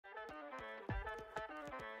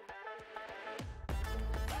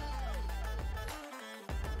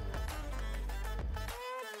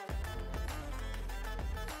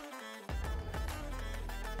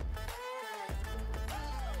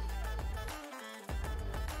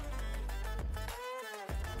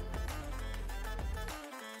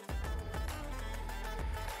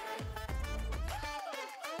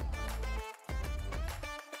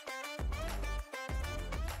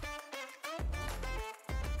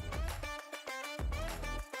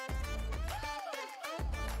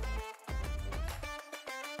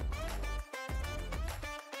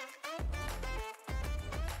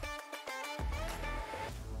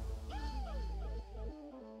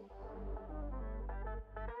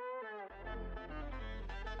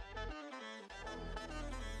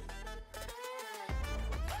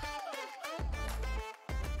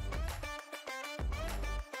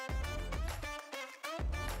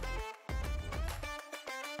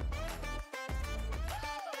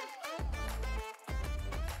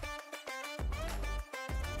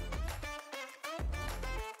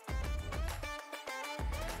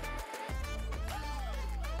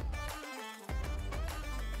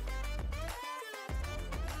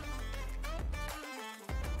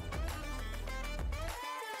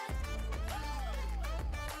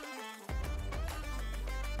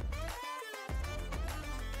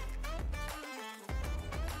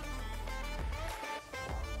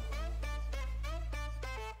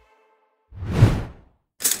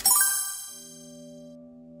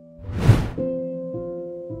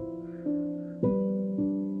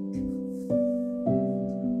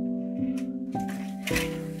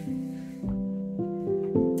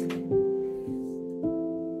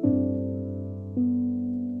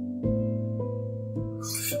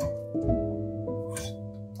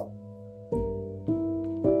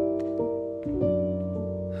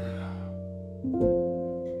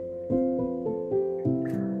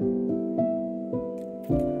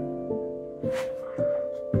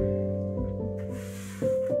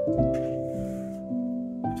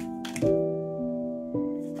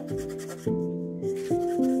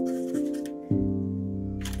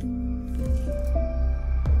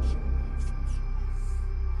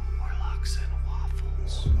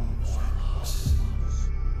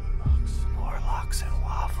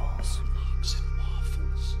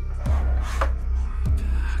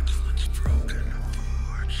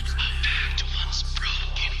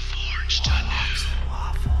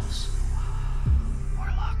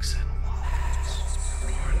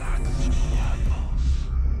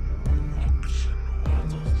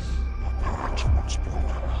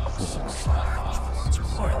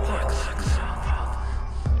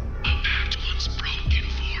pact once broken,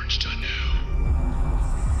 forged anew.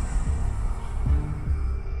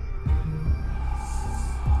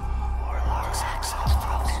 Warlocks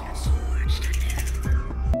Waffles, forged anew.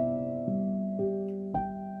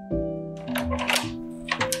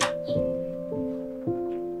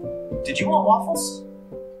 Did you want waffles?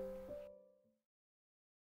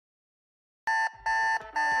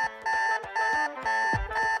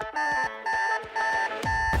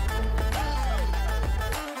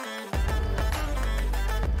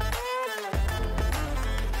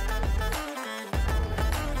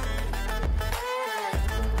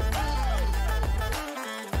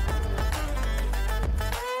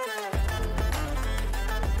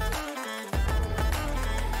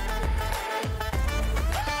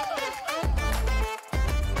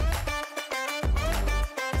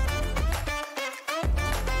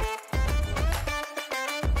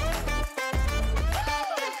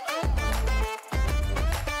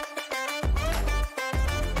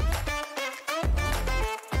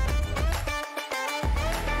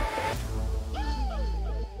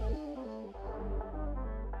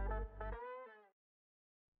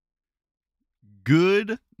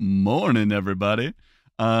 Good morning, everybody.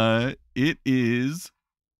 It is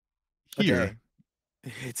here. Okay.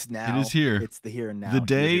 It's now. It is here. It's the here and now. The to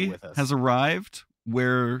be here day with us. has arrived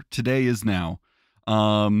where today is now.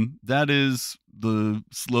 That is the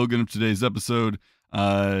slogan of today's episode.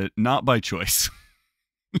 Not by choice.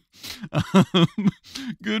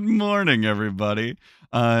 Good morning, everybody.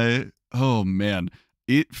 Oh man,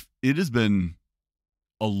 it has been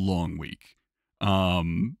a long week.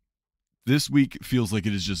 This week feels like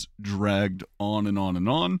it is just dragged on and on and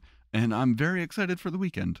on, and I'm very excited for the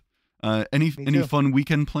weekend. Any fun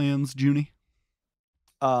weekend plans, Junie?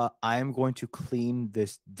 I am going to clean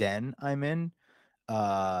this den I'm in.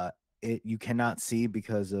 You cannot see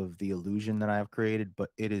because of the illusion that I have created,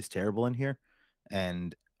 but it is terrible in here.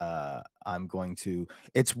 And I'm going to.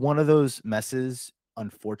 It's one of those messes,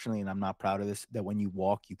 unfortunately, and I'm not proud of this, that when you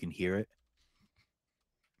walk, you can hear it.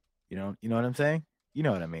 You know what I'm saying? You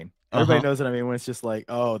know what I mean. Everybody knows what I mean when it's just like,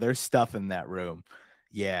 oh, there's stuff in that room.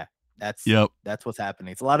 Yeah, that's what's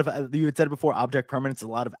happening. It's a lot of, you had said it before, object permanence, a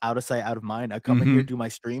lot of out of sight, out of mind. I come in here, do my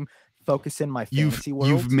stream, focus in my fantasy world.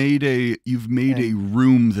 You've made a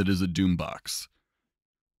room that is a doom box.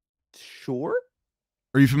 Sure.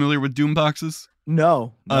 Are you familiar with doom boxes?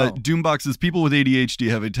 No. Doom boxes, people with ADHD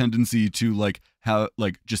have a tendency to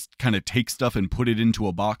just kind of take stuff and put it into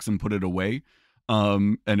a box and put it away.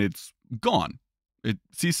 And it's gone. It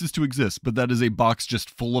ceases to exist, but that is a box just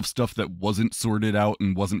full of stuff that wasn't sorted out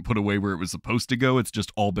and wasn't put away where it was supposed to go. It's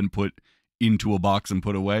just all been put into a box and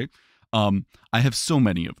put away. I have so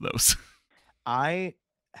many of those. I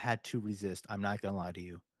had to resist, I'm not going to lie to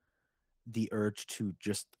you, the urge to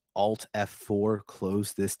just Alt F4,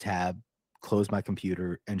 close this tab, close my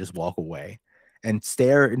computer, and just walk away and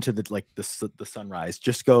stare into the sunrise.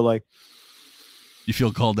 Just go like... You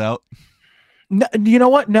feel called out? No, you know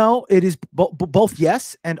what? No, it is both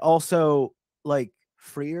yes, and also like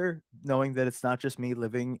freer, knowing that it's not just me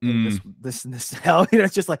living in this hell.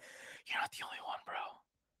 It's just like, you're not the only one, bro.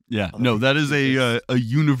 Yeah, no, that is a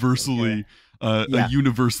universally a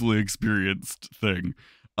universally experienced thing.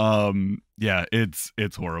 Yeah,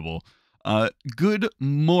 it's horrible. Good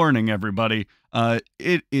morning, everybody.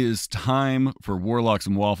 It is time for Warlocks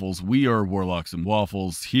and Waffles. We are Warlocks and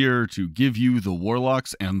Waffles, here to give you the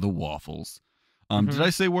Warlocks and the Waffles. Did I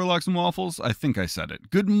say Warlocks and Waffles? I think I said it.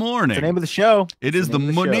 Good morning. It's the name of the show. It is the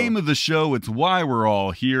name of the show. It's why we're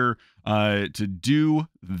all here to do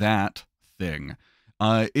that thing.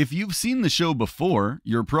 If you've seen the show before,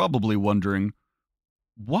 you're probably wondering,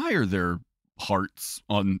 why are there hearts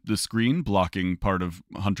on the screen blocking part of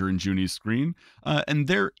Hunter and Junie's screen? And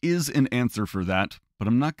there is an answer for that, but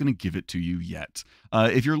I'm not going to give it to you yet.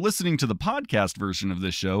 If you're listening to the podcast version of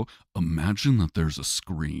this show, imagine that there's a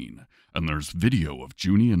screen and there's video of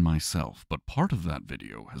Junie and myself, but part of that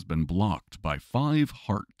video has been blocked by 5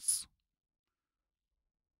 hearts.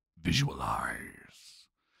 Visualize.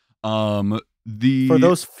 For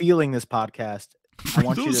those feeling this podcast, I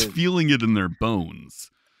want those you to... feeling it in their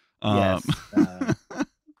bones. Yes.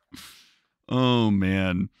 Oh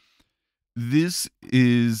man, this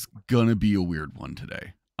is gonna be a weird one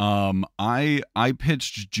today. I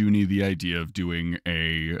pitched Junie the idea of doing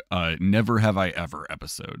a Never Have I Ever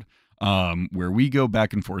episode, where we go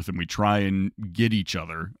back and forth and we try and get each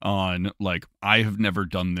other on, like, I have never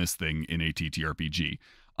done this thing in a TTRPG.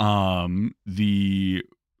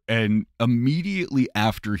 And immediately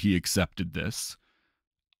after he accepted this,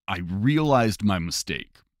 I realized my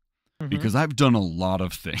mistake. because I've done a lot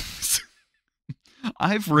of things.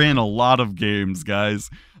 I've ran a lot of games, guys.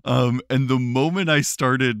 And the moment I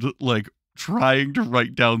started like trying to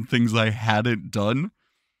write down things I hadn't done,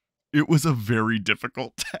 it was a very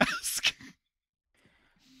difficult task.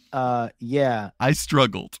 Yeah. I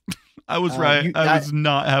struggled. I was right. I was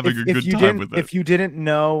not having a good time with it. If you didn't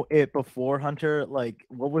know it before, Hunter, like,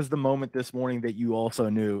 what was the moment this morning that you also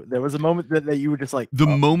knew? There was a moment that you were just like, the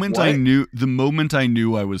moment what? I knew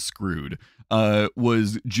I was screwed,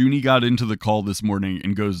 was Junie got into the call this morning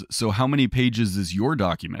and goes, "So how many pages is your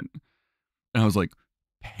document?" And I was like,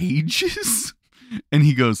 "Pages?" And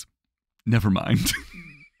he goes, "Never mind."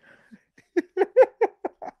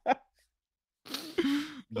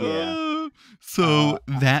 Yeah. So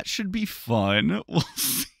that should be fun. We'll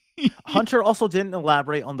see. Hunter also didn't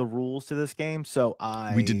elaborate on the rules to this game, so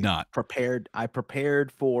We did not. I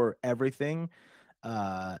prepared for everything.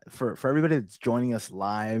 For everybody that's joining us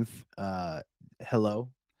live, hello.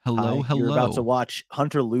 Hello. You're about to watch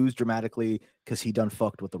Hunter lose dramatically because he done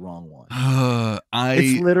fucked with the wrong one.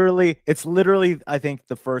 It's literally, I think,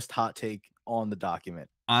 the first hot take on the document.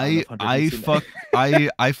 I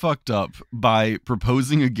fucked up by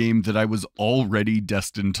proposing a game that I was already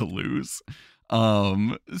destined to lose.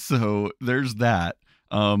 So there's that.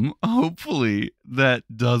 Hopefully that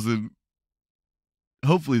doesn't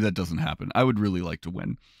happen. I would really like to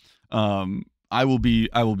win. I will be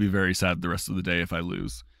very sad the rest of the day if I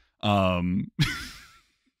lose.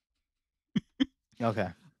 Okay.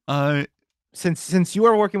 Since you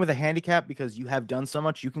are working with a handicap because you have done so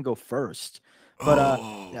much, you can go first.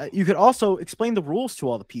 But you could also explain the rules to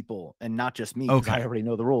all the people and not just me, because I already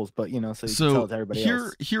know the rules. But so you can tell it to everybody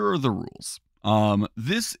else. Here are the rules.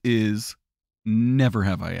 This is Never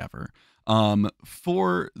Have I Ever.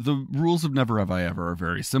 For the rules of Never Have I Ever are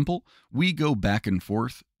very simple. We go back and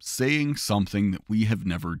forth saying something that we have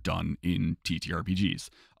never done in TTRPGs.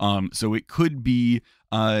 So it could be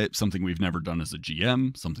something we've never done as a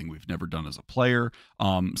GM, something we've never done as a player,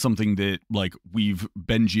 something that like we've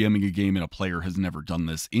been GMing a game and a player has never done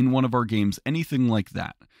this in one of our games, anything like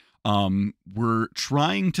that. We're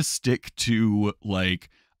trying to stick to like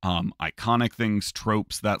iconic things,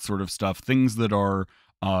 tropes, that sort of stuff, things that are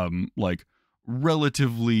like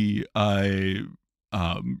relatively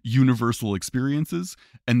universal experiences.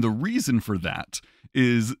 And the reason for that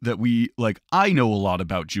is that I know a lot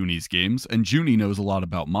about Junie's games and Junie knows a lot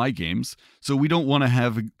about my games. So we don't want to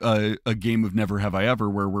have a game of Never Have I Ever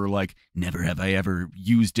where we're like, never have I ever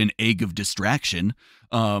used an egg of distraction.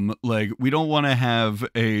 Like we don't want to have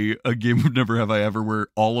a game of Never Have I Ever where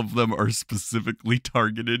all of them are specifically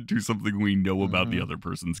targeted to something we know about the other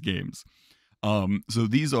person's games. So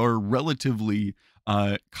these are relatively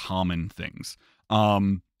common things.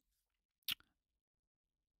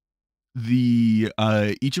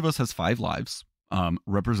 Each of us has 5 lives,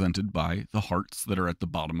 represented by the hearts that are at the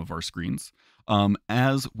bottom of our screens.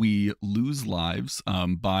 As we lose lives,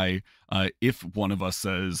 by if one of us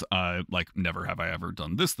says like never have I ever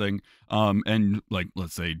done this thing, and like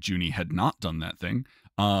let's say Junie had not done that thing,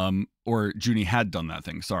 or Junie had done that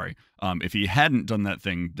thing, sorry. If he hadn't done that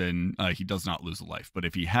thing, then he does not lose a life. But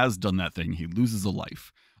if he has done that thing, he loses a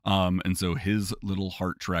life. And so his little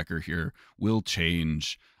heart tracker here will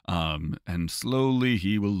change, and slowly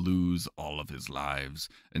he will lose all of his lives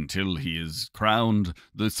until he is crowned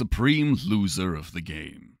the supreme loser of the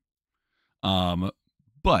game.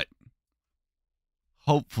 But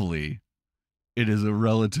hopefully it is a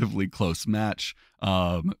relatively close match,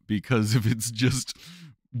 because if it's just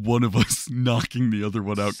one of us knocking the other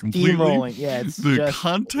one out completely, the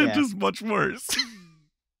content is much worse.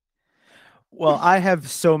 Well, I have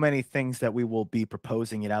so many things that we will be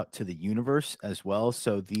proposing it out to the universe as well.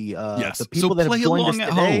 So the people that have joined us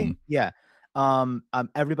today,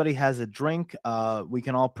 everybody has a drink. We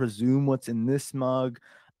can all presume what's in this mug.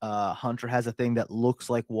 Hunter has a thing that looks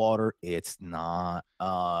like water. It's not.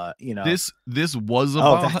 This was a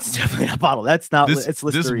that's definitely a bottle. That's not. It's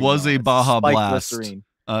Listerine. This was a Baja Blast. Listerine.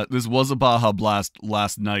 This was a Baja Blast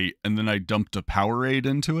last night, and then I dumped a Powerade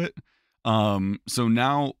into it. So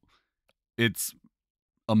now it's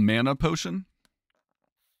a mana potion.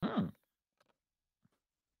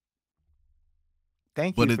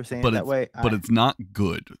 Thank you for saying it that way. But it's not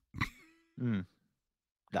good.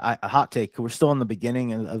 A hot take. We're still in the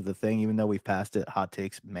beginning of the thing, even though we've passed it. Hot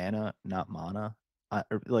takes, mana, not mana. I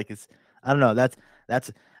don't know. That's. I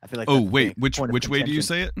feel like. Oh wait, which way do you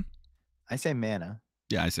say it? I say mana.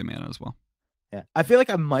 Yeah, I say mana as well. Yeah, I feel like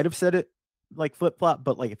I might have said it like flip flop,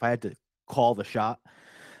 but like if I had to call the shot,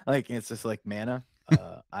 like it's just like mana.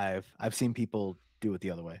 I've seen people do it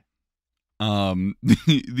the other way.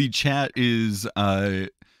 The chat is the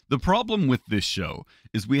problem with this show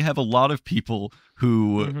is we have a lot of people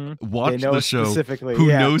who watch They know the show specifically, who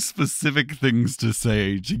yeah. know specific things to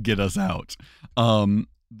say to get us out.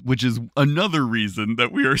 Which is another reason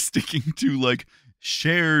that we are sticking to like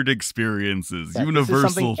shared experiences, Yeah, universal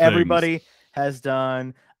this is something things. everybody has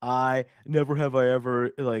done. I never have I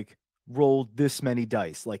ever like rolled this many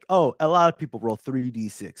dice. Like, oh, a lot of people roll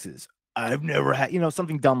 3d6s. I've never had,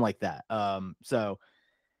 something dumb like that. So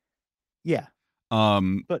yeah.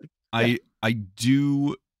 But yeah. I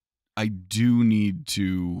do need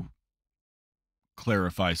to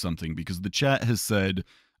clarify something because the chat has said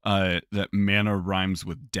that mana rhymes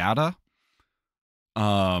with data.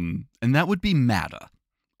 And that would be matta,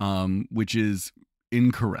 which is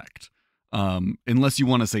incorrect. Unless you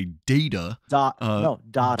want to say data. No,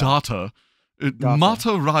 data. Data. Data.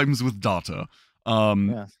 Mata rhymes with data.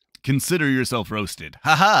 Yes. Consider yourself roasted.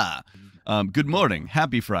 Haha. Good morning.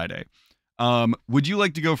 Happy Friday. Would you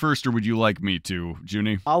like to go first or would you like me to,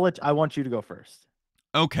 Junie? I want you to go first.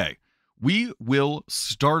 Okay. We will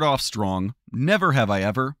start off strong. Never have I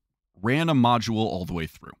ever ran a module all the way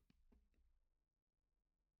through.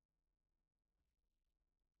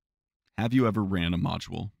 Have you ever ran a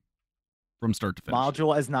module from start to finish?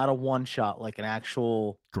 Module is not a one shot, like an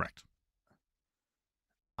actual. Correct.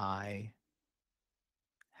 I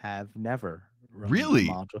have never run Really?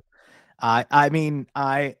 a module. I mean,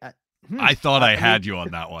 I thought I had you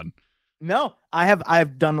on that one. No,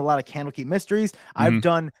 I've done a lot of Candlekeep Mysteries. I've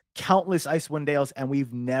done countless Icewind Dales, and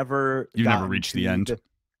we've never. You've never reached the end.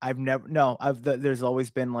 I've never. No, there's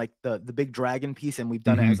always been like the big dragon piece, and we've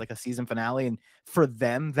done it as like a season finale. And for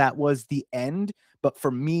them, that was the end. But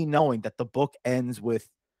for me, knowing that the book ends with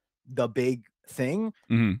the big thing,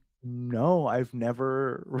 no, I've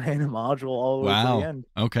never ran a module all the way to the end.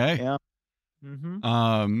 Okay. Yeah.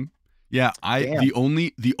 Yeah, Damn. the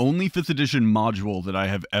only 5th edition module that I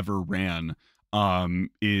have ever ran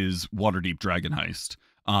is Waterdeep Dragon Heist.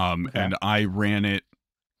 And I ran it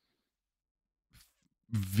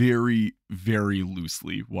very, very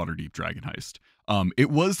loosely, Waterdeep Dragon Heist.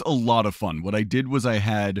 It was a lot of fun. What I did was I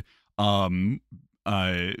had because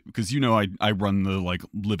I run the like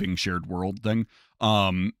living shared world thing.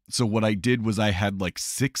 So what I did was I had like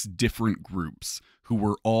 6 different groups who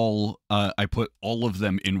were all I put all of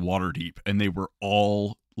them in Waterdeep, and they were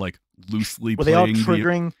all like loosely Were playing. They all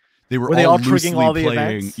triggering? They were they all triggering all the playing,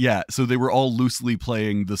 events? Yeah, so they were all loosely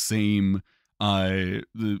playing the same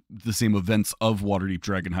the same events of Waterdeep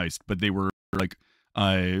Dragon Heist, but they were like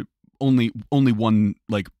only one,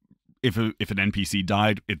 like if an NPC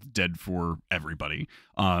died, it's dead for everybody.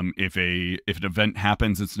 If an event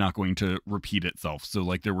happens, it's not going to repeat itself. So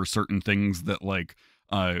like there were certain things that like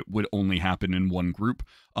would only happen in one group,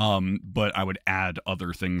 but I would add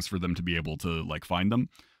other things for them to be able to like find them.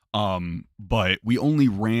 But we only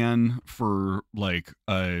ran for like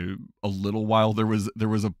a little while. There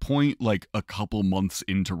was a point like a couple months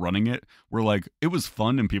into running it where like it was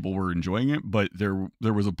fun and people were enjoying it, but there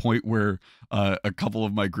was a point where a couple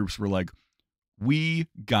of my groups were like, we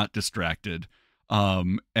got distracted.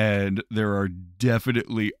 And there are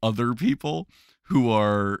definitely other people who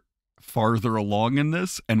are farther along in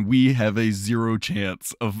this, and we have a 0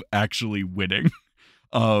 chance of actually winning.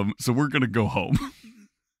 So we're gonna go home.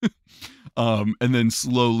 And then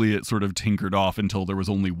slowly it sort of tinkered off until there was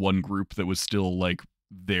only one group that was still like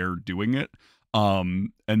there doing it.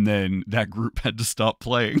 And then that group had to stop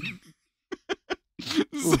playing.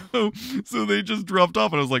 So they just dropped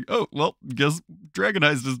off, and I was like, oh, well, guess Dragon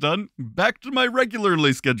Heist is done. Back to my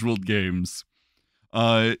regularly scheduled games.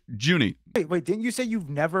 Junie. Wait, didn't you say you've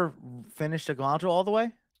never finished a module all the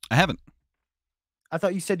way? I haven't. I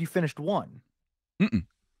thought you said you finished one. Mm-mm.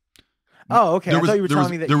 Oh, okay. I thought you were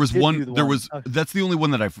telling me that there was you did one. do the There one. was that's the only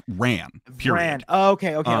one that I've ran. Period. Oh,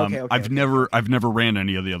 okay. I've never ran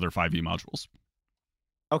any of the other 5e modules.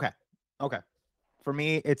 Okay. For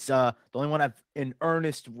me, it's the only one I've in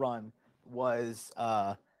earnest run was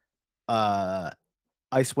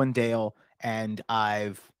Icewind Dale, and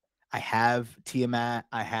I have Tiamat,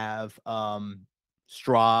 I have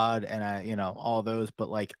Strahd, and all those, but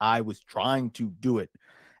like I was trying to do it,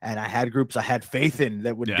 and I had groups I had faith in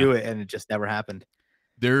that would do it, and it just never happened.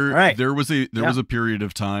 There was a period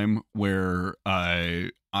of time where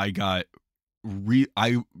I got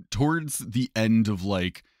towards the end of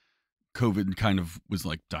like COVID kind of was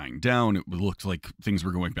like dying down. It looked like things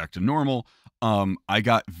were going back to normal. I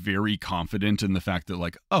got very confident in the fact that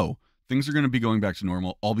like, oh, things are going to be going back to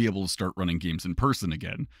normal. I'll be able to start running games in person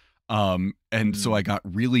again. And so I got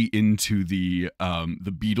really into the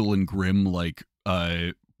Beetle and Grimm like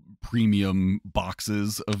premium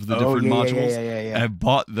boxes of the Oh different yeah, yeah, modules. yeah, yeah, yeah. I've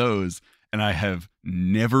bought those, and I have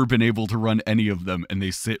never been able to run any of them. And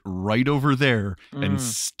they sit right over there and Mm.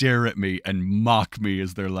 stare at me and mock me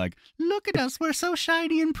as they're like, "Look at us, we're so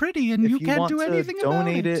shiny and pretty, and If you you can't want do to anything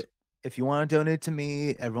donate about it." if you want to donate to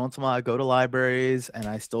me, every once in a while I go to libraries and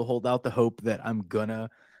I still hold out the hope that I'm gonna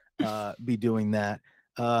be doing that.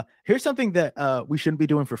 Here's something that we shouldn't be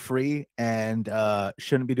doing for free and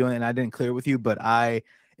shouldn't be doing, and I didn't clear with you, but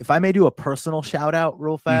if I may do a personal shout out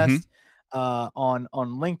real Mm-hmm. fast, on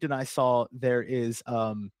LinkedIn, I saw there is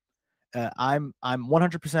I'm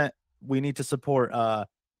 100%. We need to support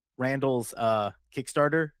Randall's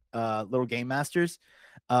Kickstarter, Little Game Masters,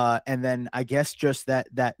 and then I guess just that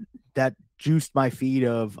juiced my feed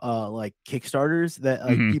of like Kickstarters that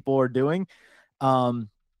like Mhm. people are doing,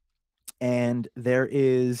 and there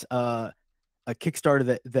is a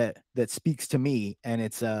Kickstarter that speaks to me, and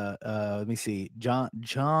it's let me see,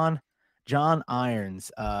 John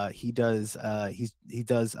Irons. He does he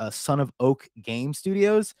does Son of Oak Game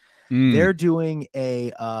Studios. Mm. They're doing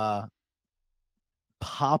a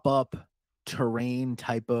pop-up terrain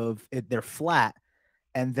type of they're flat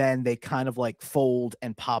and then they kind of like fold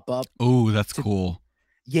and pop up. Oh, that's to- cool.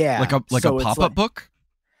 Yeah. Like so a it's pop-up like, book,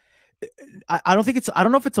 I don't think it's, I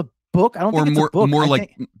don't know if it's a book. I don't or think it's a book. more I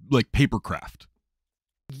like think, papercraft.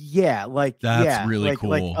 yeah, like, That's yeah, really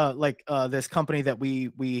cool. like this company that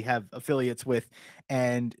we have affiliates with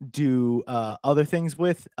and do other things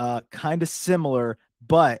with, kind of similar,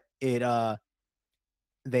 but it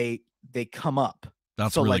they come up.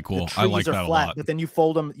 That's So really like the cool. I like trees are that a flat, lot. but then you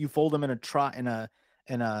fold them in a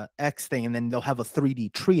in a X thing, and then they'll have a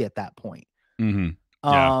 3D tree at that point. Mm-hmm.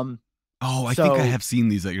 Yeah. Um, Oh, I so think I have seen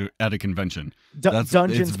these at a convention. It's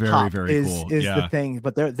Dungeons very, Pop very cool. is Yeah. the thing,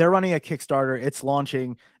 but they're running a Kickstarter. It's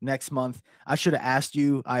launching next month. I should have asked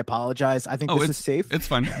you. I apologize. I think Oh, this is safe. it's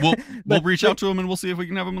fine. We'll But- reach out to him and we'll see if we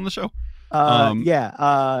can have him on the show. Yeah.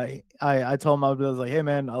 I told him, I was like, hey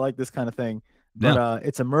man, I like this kind of thing. But Yeah.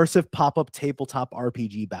 it's immersive pop-up tabletop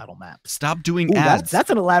RPG battle maps. Stop doing Ooh, ads. that's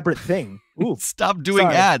an elaborate thing. Ooh, Stop doing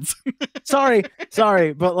sorry. ads.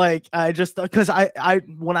 sorry, but like I just because I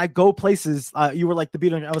when I go places, you were like the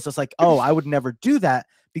beat, I was just like, oh, I would never do that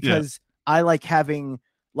because I like having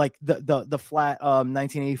like the flat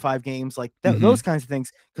 1985 games, like those kinds of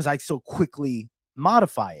things, because I so quickly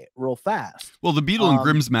modify it real fast. Well, the Beetle and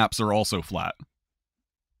Grimm's maps are also flat.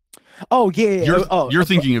 Oh yeah, You're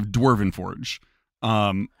thinking of Dwarven Forge.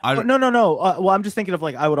 No. Well, I'm just thinking of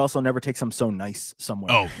like I would also never take some so nice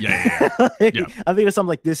somewhere. Oh yeah. Like, Yeah. I think of something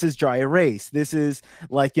like this is dry erase. This is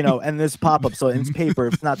like, you know, and this pop up, so it's paper.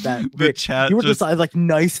 It's not that The great. chat You were just just like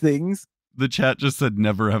nice things. The chat just said,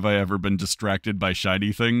 "Never have I ever been distracted by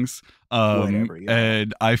shiny things." Whatever, yeah.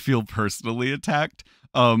 And I feel personally attacked.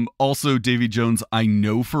 Also, Davy Jones, I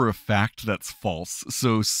know for a fact that's false.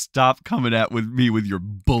 So stop coming at me with your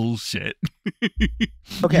bullshit.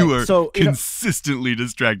 Okay, you are so consistently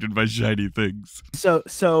distracted by shiny things.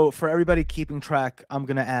 So for everybody keeping track, I'm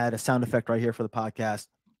gonna add a sound effect right here for the podcast.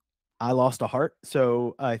 I lost a heart,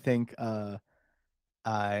 so I think I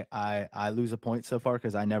lose a point so far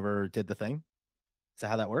because I never did the thing. Is that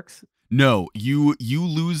how that works? No, you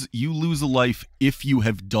lose a life if you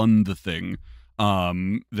have done the thing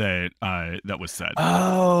that was said.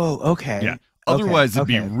 Oh, okay. Yeah. Otherwise, it'd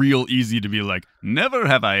be okay. real easy to be like, "Never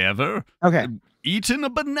have I ever Okay. eaten a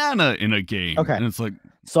banana in a game." Okay. And it's like,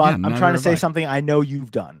 So yeah, I'm neither trying to have say I. something I know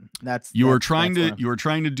you've done. You are trying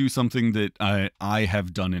to do something that I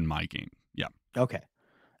have done in my game. Yeah. Okay.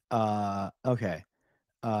 Okay.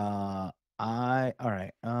 All right.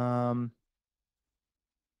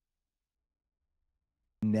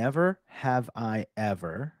 Never have I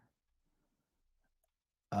ever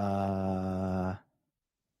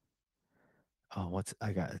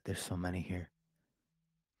there's so many here.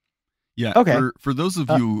 Yeah. Okay. For those of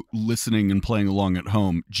you listening and playing along at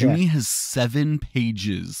home, Junie has 7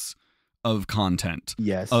 pages of content.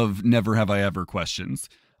 Yes. Of Never Have I Ever questions.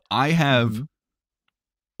 I have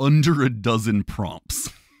under a dozen prompts.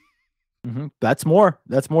 Mm-hmm. That's more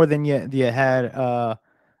than you had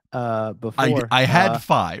before. I had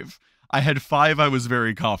 5. I had 5 I was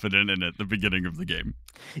very confident in at the beginning of the game.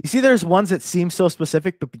 You see, there's ones that seem so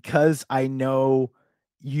specific, but because I know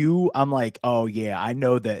you, I'm like, oh yeah, I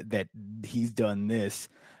know that he's done this.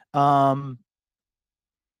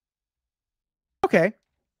 Okay.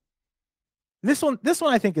 This one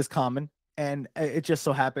I think is common, and it just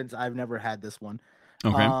so happens I've never had this one.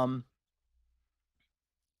 Okay.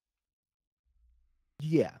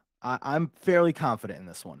 Yeah, I'm fairly confident in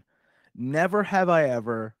this one. Never have I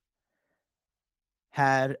ever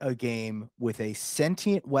had a game with a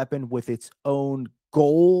sentient weapon with its own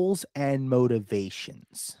goals and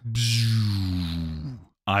motivations.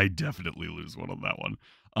 I definitely lose one on that one.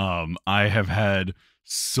 I have had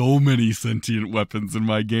so many sentient weapons in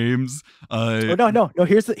my games. Oh no.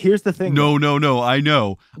 Here's the thing. No, I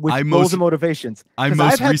know. With I goals most and motivations. I Because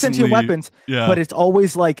most I've had recently, sentient weapons, yeah. but it's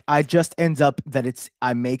always like I just ends up that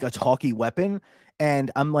I make a talky weapon,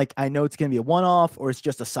 and I'm like, I know it's gonna be a one-off or it's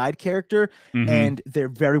just a side character, Mhm. and they're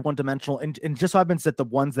very one-dimensional. And just so happens that the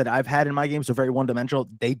ones that I've had in my games are very one-dimensional.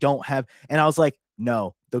 They don't have, and I was like,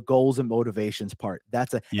 no, the goals and motivations part.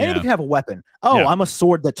 Anybody can have a weapon. Oh, Yeah. I'm a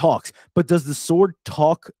sword that talks, but does the sword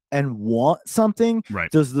talk and want something?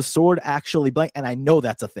 Right. Does the sword actually blank? And I know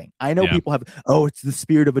that's a thing. I know Yeah. people have, oh, it's the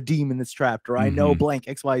spirit of a demon that's trapped, or I know Mhm. blank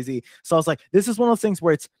XYZ. So I was like, this is one of those things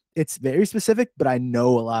where it's very specific, but I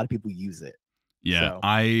know a lot of people use it. Yeah, So.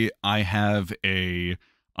 I have a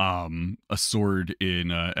sword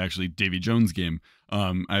in actually Davy Jones' game.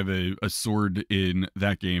 I have a sword in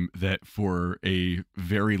that game that for a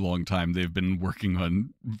very long time they've been working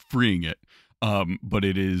on freeing it. But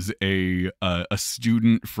it is a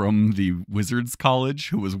student from the Wizards College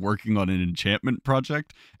who was working on an enchantment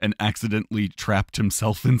project and accidentally trapped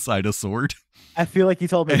himself inside a sword. I feel like you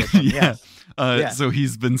told me this one. Yeah. Yes. So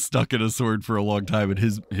he's been stuck in a sword for a long time, and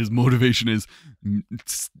his motivation is,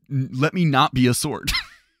 let me not be a sword.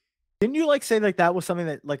 Didn't you like say like that was something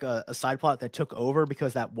that like a side plot that took over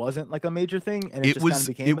because that wasn't like a major thing, and it just kind of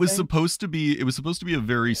became it was a thing? supposed to be a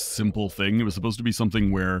very simple thing. It was supposed to be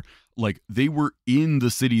something where like they were in the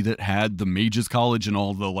city that had the mages college and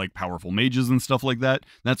all the like powerful mages and stuff like that.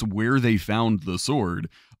 That's where they found the sword.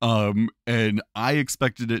 And I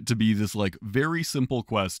expected it to be this like very simple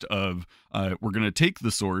quest of we're gonna take the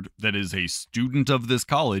sword that is a student of this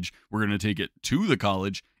college, we're gonna take it to the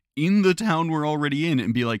college in the town we're already in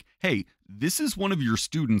and be like, hey, this is one of your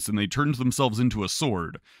students and they turned themselves into a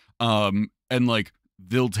sword. And like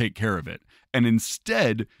they'll take care of it. And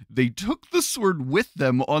instead, they took the sword with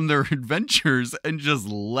them on their adventures and just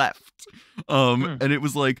left. And it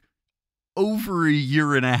was like over a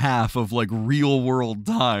year and a half of like real world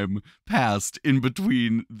time passed in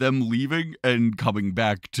between them leaving and coming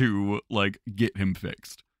back to like get him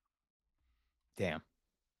fixed. Damn.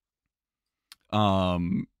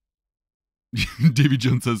 Davy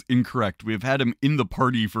Jones says incorrect. We have had him in the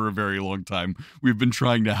party for a very long time. We've been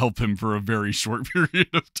trying to help him for a very short period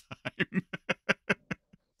of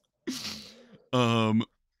time.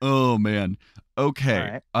 Oh man.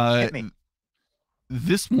 Okay. All right. Hit me.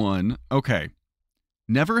 This one, okay.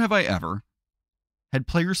 Never have I ever had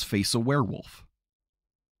players face a werewolf.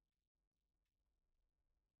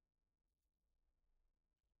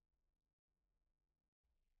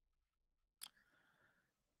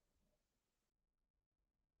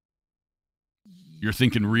 You're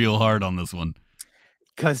thinking real hard on this one.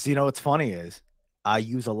 Because you know what's funny is I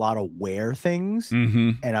use a lot of were things,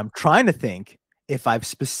 Mm-hmm. and I'm trying to think if I've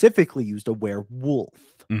specifically used a werewolf.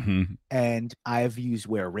 Mm-hmm. And I've used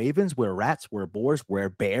were ravens, were rats, were boars, were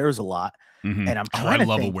bears a lot. Mm-hmm. And I'm I trying to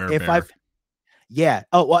love think a werebear. if I've yeah.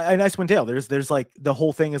 Oh, well, and Icewind Dale. There's like the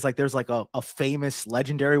whole thing is like there's like a famous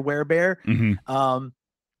legendary werebear. Mm-hmm.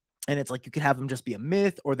 And it's like you can have them just be a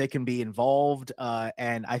myth or they can be involved.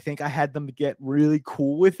 And I think I had them get really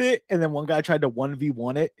cool with it. And then one guy tried to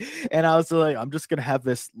 1v1 it. And I was like, I'm just gonna have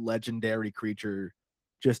this legendary creature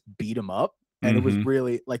just beat him up. And it was Mhm.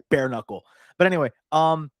 really like bare knuckle. But anyway,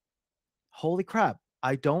 holy crap.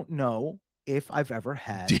 I don't know if I've ever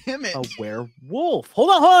had Damn it. a werewolf. Hold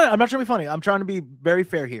on. I'm not trying to be funny. I'm trying to be very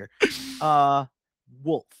fair here.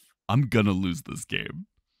 Wolf. I'm gonna lose this game.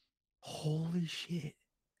 Holy shit.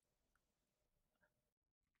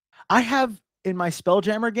 I have in my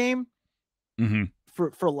Spelljammer game Mm-hmm.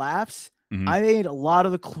 for laughs. Mhm. I made a lot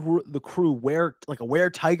of the crew wear like a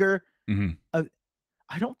were tiger. Mhm.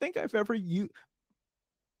 I don't think I've ever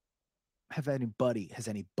has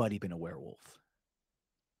anybody been a werewolf?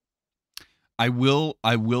 I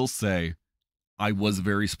will say I was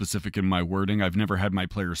very specific in my wording. I've never had my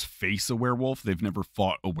players face a werewolf. They've never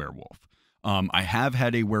fought a werewolf. I have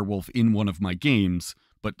had a werewolf in one of my games,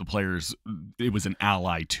 but it was an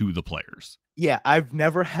ally to the players. Yeah, I've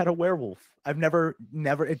never had a werewolf. I've never,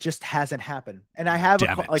 it just hasn't happened. And I have,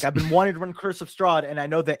 Damn it. like, I've been wanting to run Curse of Strahd, and I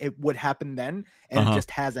know that it would happen then, and Uh-huh. it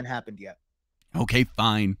just hasn't happened yet. Okay,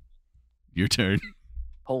 fine. Your turn.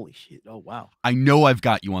 Holy shit. Oh, wow. I know I've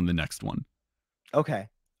got you on the next one. Okay.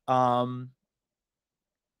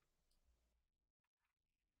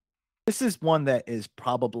 This is one that is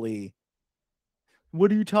probably,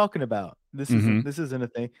 what are you talking about? This isn't a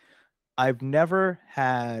thing. I've never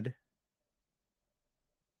had.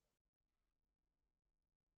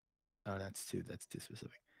 Oh, that's too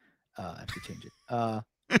specific. I have to change it.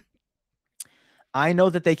 I know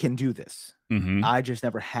that they can do this. Mm-hmm. I just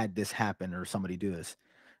never had this happen or somebody do this.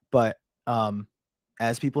 But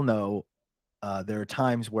as people know, there are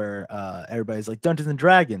times where everybody's like Dungeons and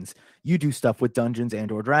Dragons. You do stuff with Dungeons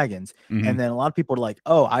and or Dragons, Mm-hmm. and then a lot of people are like,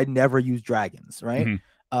 "Oh, I never use dragons," right?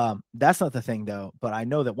 Mm-hmm. That's not the thing though. But I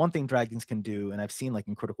know that one thing dragons can do, and I've seen like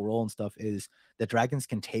in Critical Role and stuff, is that dragons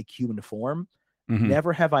can take human form. Mm-hmm.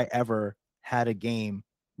 Never have I ever had a game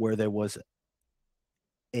where there was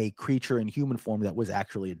a creature in human form that was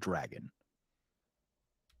actually a dragon.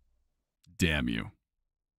 Damn you.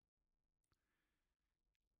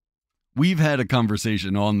 We've had a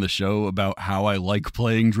conversation on the show about how I like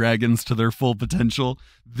playing dragons to their full potential.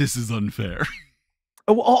 This is unfair.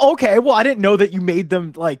 Oh, okay. Well, I didn't know that you made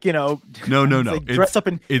them like, you know, No. like dress up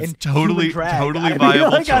in totally human drag. totally I mean,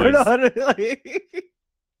 viable like, choice. I don't know how to, like,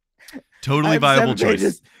 Totally I have viable 7 choice.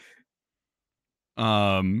 pages.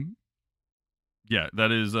 Yeah,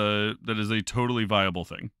 that is a totally viable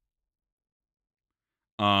thing.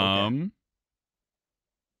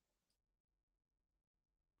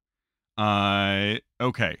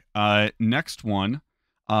 Okay. Next one.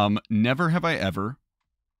 Never have I ever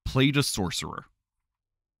played a sorcerer.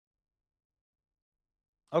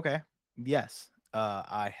 Okay. Yes.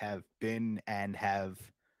 I have been and have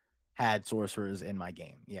had sorcerers in my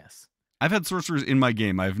game. Yes. I've had sorcerers in my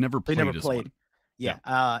game. I've never They played never as played. one. Yeah.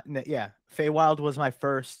 Yeah. Feywild was my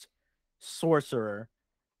first sorcerer.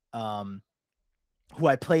 Who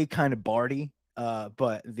I played kind of bardy.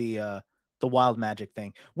 But the wild magic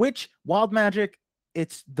thing, which wild magic,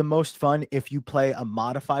 it's the most fun if you play a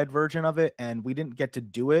modified version of it, and we didn't get to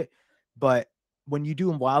do it, but when you do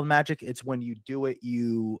wild magic, it's when you do it,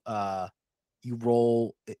 you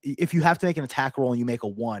roll. If you have to make an attack roll and you make a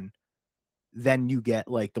 1, then you get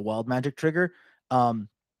like the wild magic trigger.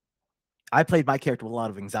 I played my character with a lot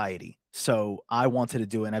of anxiety, so I wanted to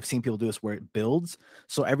do it, and I've seen people do this where it builds.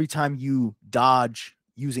 So every time you dodge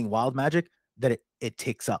using wild magic, that it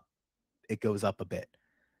ticks up, it goes up a bit.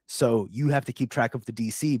 So you have to keep track of the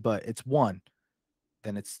DC, but it's 1,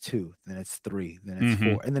 then it's 2, then it's 3, then it's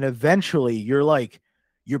 4, and then eventually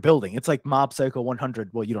you're building. It's like Mob Psycho 100.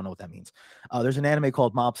 Well, you don't know what that means. There's an anime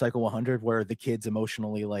called Mob Psycho 100 where the kid's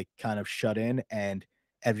emotionally like kind of shut in, and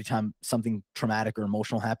every time something traumatic or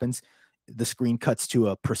emotional happens, the screen cuts to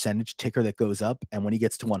a percentage ticker that goes up, and when he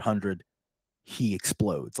gets to 100, he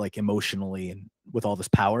explodes like emotionally and with all this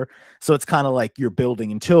power. So it's kind of like you're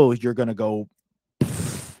building until you're gonna go,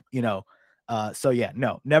 you know. So yeah,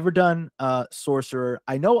 no, never done sorcerer.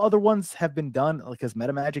 I know other ones have been done because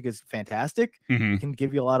meta magic is fantastic. Mm-hmm. It can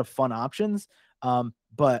give you a lot of fun options.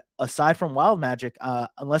 But aside from wild magic,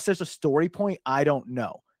 unless there's a story point, I don't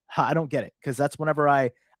know. I don't get it, because that's whenever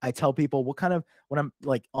I tell people what kind of, when I'm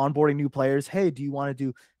like onboarding new players, hey, do you want to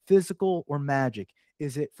do physical or magic?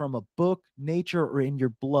 Is it from a book, nature, or in your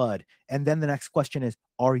blood? And then the next question is,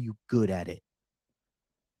 are you good at it?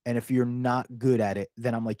 And if you're not good at it,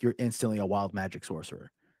 then I'm like, you're instantly a wild magic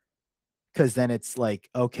sorcerer. Because then it's like,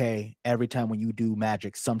 okay, every time when you do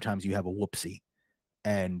magic, sometimes you have a whoopsie,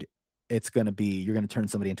 and it's going to be, you're going to turn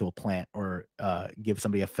somebody into a plant, or give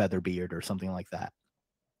somebody a feather beard or something like that.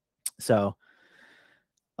 So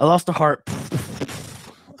I lost a heart.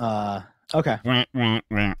 Okay.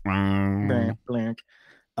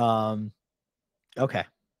 Okay.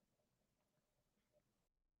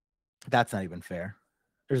 That's not even fair.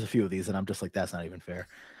 There's a few of these and I'm just like, that's not even fair.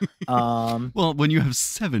 Well, when you have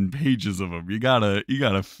 7 pages of them, you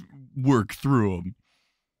gotta work through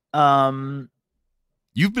them.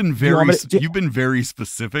 You've been very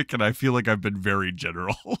specific, and I feel like I've been very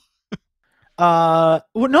general. Well,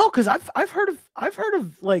 no, because I've heard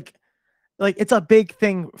of like it's a big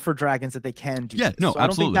thing for dragons that they can do. Yeah, this. no, So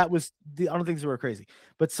absolutely. I don't think these were crazy,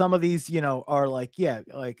 but some of these, are like, yeah,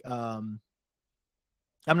 like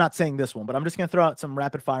I'm not saying this one, but I'm just gonna throw out some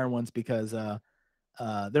rapid fire ones because there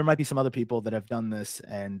might be some other people that have done this,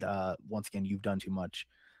 and once again, you've done too much.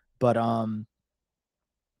 But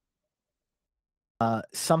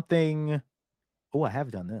something. Oh, I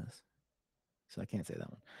have done this, so I can't say that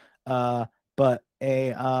one. But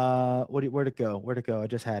where'd it go? Where'd it go? I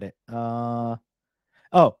just had it.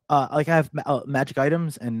 Like I have magic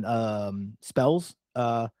items and spells.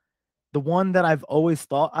 The one that I've always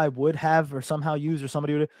thought I would have or somehow use, or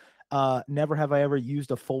somebody would, never have I ever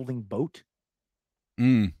used a folding boat.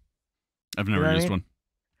 I've never used one.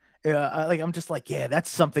 Yeah, I'm just like, yeah,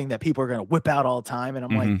 that's something that people are gonna whip out all the time, and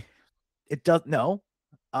I'm like, it does no.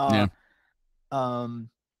 Yeah.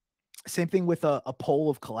 Same thing with a pole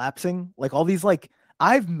of collapsing. Like all these, like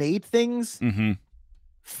I've made things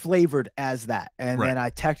flavored as that, and Right. then I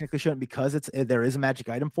technically shouldn't because there is a magic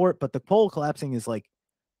item for it. But the pole collapsing is like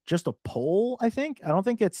just a pole. I think. I don't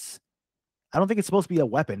think it's supposed to be a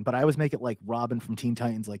weapon, but I always make it like Robin from Teen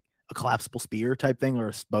Titans, like a collapsible spear type thing or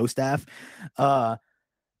a bow staff. Uh,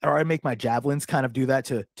 or I make my javelins kind of do that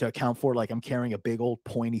to account for like I'm carrying a big old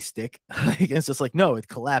pointy stick. It's just like no, it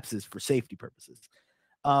collapses for safety purposes.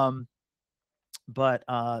 Um, but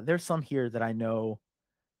there's some here that I know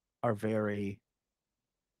are very.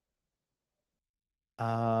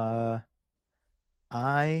 I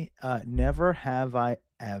never have I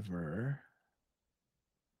ever.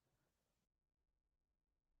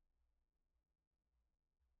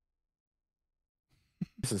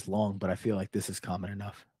 This is long, but I feel like this is common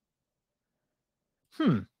enough.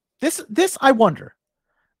 This I wonder.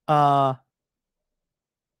 Uh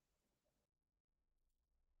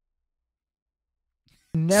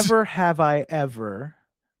Never have I ever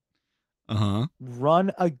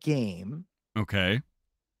run a game Okay.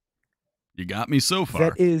 You got me so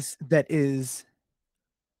far. that is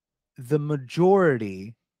the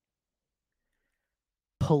majority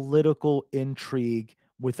political intrigue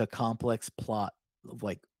with a complex plot of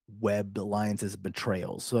like webbed alliances,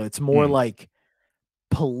 betrayals. So it's more like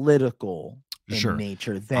political in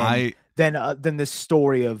nature than this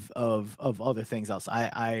story of other things else.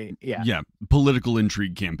 Yeah, political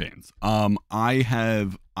intrigue campaigns. I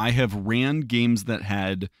have ran games that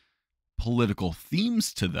had political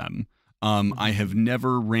themes to them. I have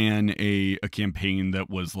never ran a campaign that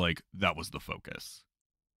was like that was the focus.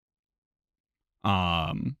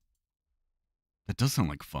 That does sound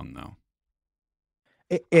like fun though.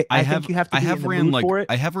 I think you have to be in the mood for it.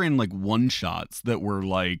 I have ran like one shots that were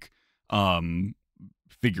like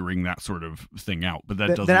figuring that sort of thing out, but that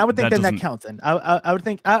doesn't. Then I would think that counts. And I would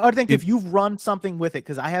think if you've run something with it,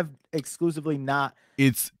 because I have exclusively not.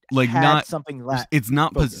 It's like not something that it's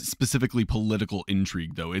not specifically political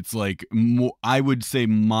intrigue though. It's like more. I would say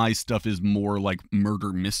my stuff is more like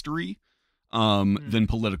murder mystery than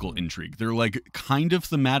political intrigue. They're like kind of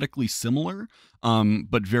thematically similar,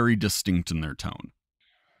 but very distinct in their tone.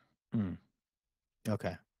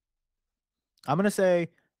 Okay. I'm gonna say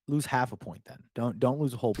lose half a point then. Don't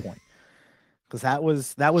lose a whole point. Because that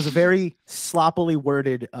was a very sloppily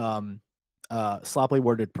worded prompt.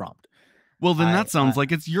 Well, then that sounds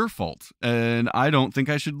like it's your fault, and I don't think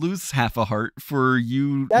I should lose half a heart for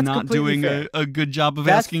you not doing a good job of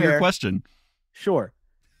asking your question. Sure,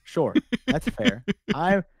 that's fair.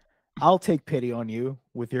 I'll take pity on you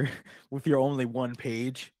with your only one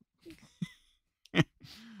page.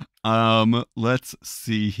 Let's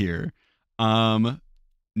see here.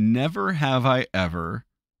 Never have I ever.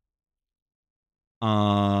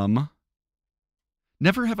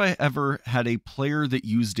 Never have I ever had a player that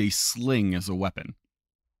used a sling as a weapon.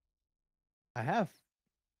 I have.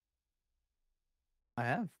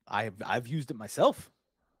 I've used it myself.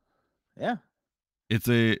 Yeah. It's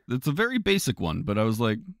a very basic one, but I was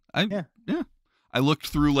like, yeah. I looked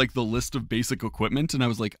through like the list of basic equipment and I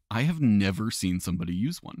was like, I have never seen somebody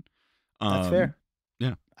use one. That's fair.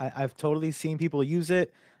 Yeah. I've totally seen people use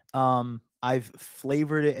it. I've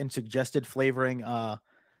flavored it and suggested flavoring. One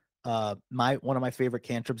of my favorite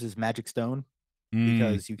cantrips is Magic Stone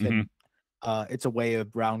because you can. It's a way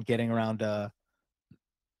of getting around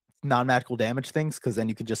non-magical damage things because then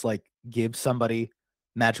you can just like give somebody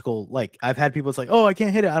magical. Like I've had people, it's like, oh, I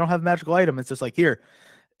can't hit it. I don't have a magical item. It's just like, here,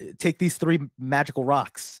 take these 3 magical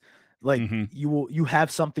rocks. Like you have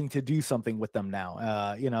something to do something with them now.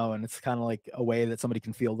 And it's kind of like a way that somebody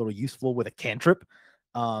can feel a little useful with a cantrip.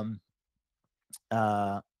 But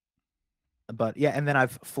yeah, and then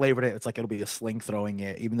I've flavored it. It's like it'll be a sling throwing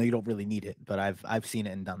it, even though you don't really need it. But I've seen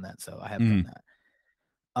it and done that, so I have done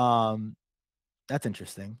that. That's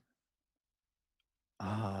interesting.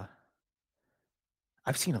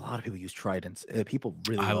 I've seen a lot of people use tridents. People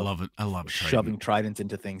really love it. I love shoving tridents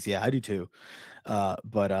into things. Yeah, I do too.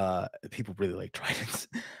 But people really like tridents.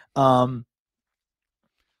 I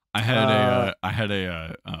had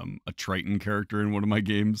a Triton character in one of my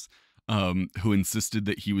games who insisted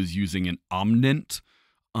that he was using an omnent,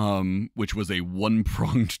 which was a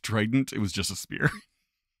one-pronged trident. It was just a spear.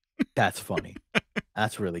 That's funny.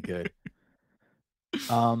 That's really good.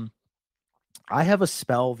 I have a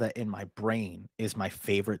spell that in my brain is my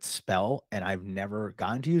favorite spell, and I've never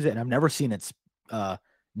gotten to use it, and I've never seen it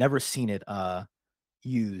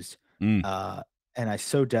used. And I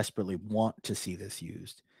so desperately want to see this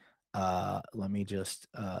used. Let me just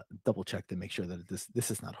double check to make sure that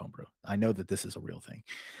this is not homebrew. I know that this is a real thing.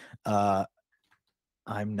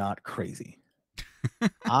 I'm not crazy.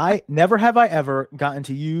 I never have I ever gotten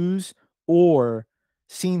to use or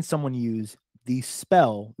seen someone use the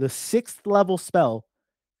spell, the 6th level spell,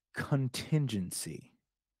 Contingency.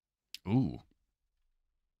 Ooh.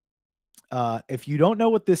 If you don't know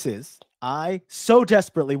what this is, I so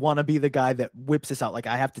desperately want to be the guy that whips this out. Like,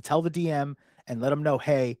 I have to tell the DM and let them know,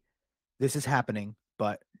 hey, this is happening,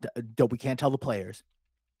 but we can't tell the players.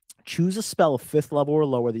 Choose a spell of 5th level or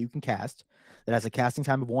lower that you can cast that has a casting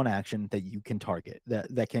time of 1 action that you can target,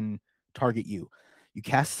 that can target you. You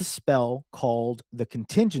cast the spell called the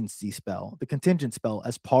Contingency spell, the Contingent spell,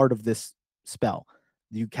 as part of this spell.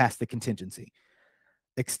 You cast the Contingency,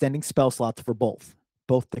 extending spell slots for both.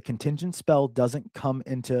 Both the Contingent spell doesn't come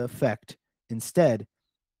into effect. Instead,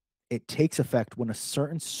 it takes effect when a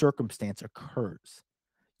certain circumstance occurs.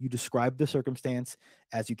 You describe the circumstance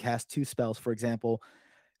as you cast 2 spells. For example,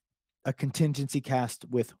 a contingency cast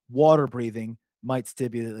with water breathing might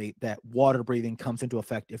stipulate that water breathing comes into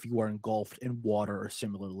effect if you are engulfed in water or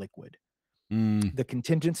similar liquid. The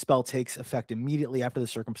contingent spell takes effect immediately after the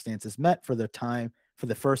circumstance is met for the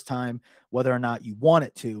first time, whether or not you want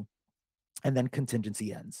it to, and then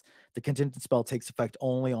contingency ends. The contingent spell takes effect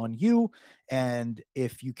only on you, and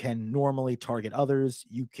if you can normally target others,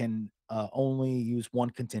 you can only use 1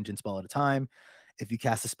 contingent spell at a time. If you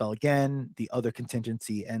cast a spell again, the other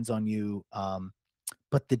contingency ends on you,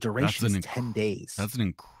 but the duration is 10 days. That's an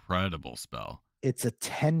incredible spell. It's a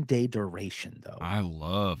 10-day duration, though. I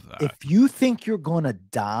love that. If you think you're gonna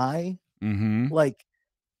die, Mm-hmm. like,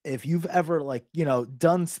 if you've ever, like,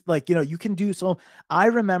 done, like, you can do so. I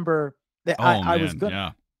remember that I was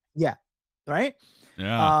gonna, yeah, right,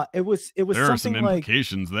 yeah. It was there something are some like,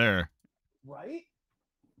 implications there, right.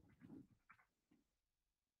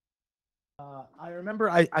 I remember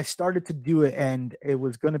I started to do it, and it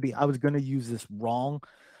was gonna be, I was gonna use this wrong,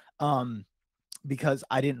 because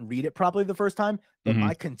I didn't read it properly the first time. But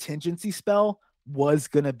my contingency spell was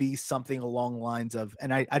gonna be something along the lines of,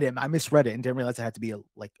 and I misread it and didn't realize it had to be a,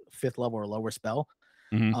 like, 5th level or lower spell.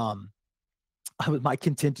 My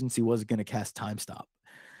contingency was gonna cast Time Stop.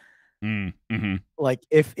 Like,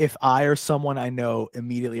 if I or someone I know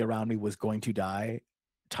immediately around me was going to die,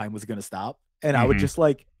 time was gonna stop, and I would just,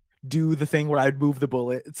 like, do the thing where I'd move the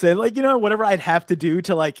bullet, say, like, whatever I'd have to do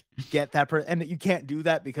to, like, get that person. And you can't do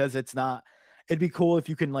that because it's not. It'd be cool if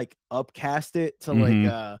you can, like, upcast it to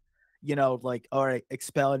like, like, all right,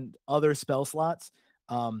 expel in other spell slots.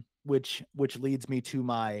 Which leads me to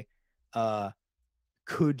my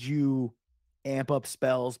could you amp up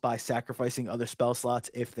spells by sacrificing other spell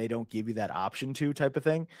slots if they don't give you that option to, type of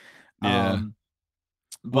thing. Yeah.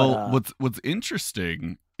 But what's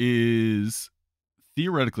interesting is,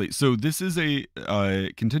 theoretically, so this is a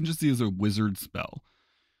contingency is a wizard spell.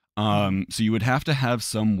 So you would have to have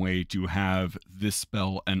some way to have this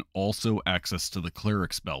spell and also access to the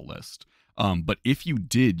cleric spell list. But if you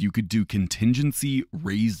did, you could do contingency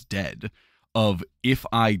raise dead of, if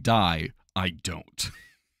I die, I don't.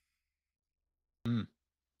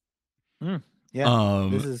 Yeah,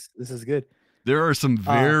 this is good. There are some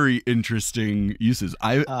very interesting uses.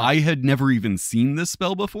 I had never even seen this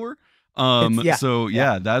spell before. So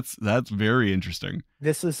that's very interesting.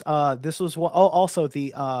 This was also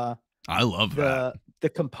the I love that. The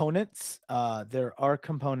components. There are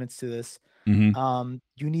components to this. Mm-hmm.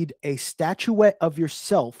 You need a statuette of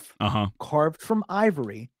yourself carved from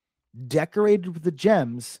ivory, decorated with the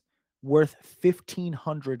gems, worth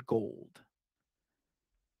 1,500 gold.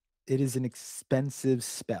 It is an expensive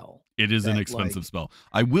spell. It is an expensive spell.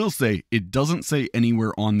 I will say, it doesn't say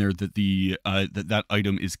anywhere on there that the that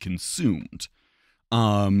item is consumed.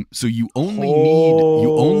 So you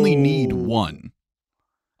only need 1.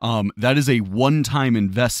 That is a one-time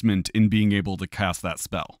investment in being able to cast that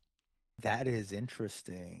spell. That is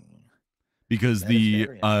interesting. Because the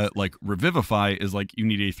like Revivify is like, you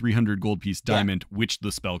need a 300 gold piece diamond, which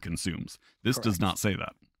the spell consumes. This does not say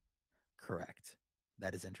that. Correct.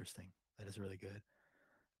 That is interesting. That is really good.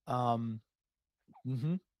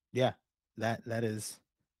 Yeah, that is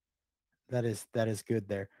good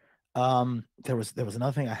there. There was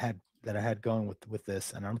another thing I had going with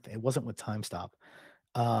this, and it wasn't with Time Stop.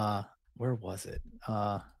 Where was it?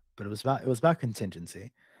 But it was about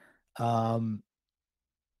contingency. The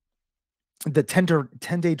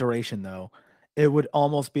 10-day duration, though, it would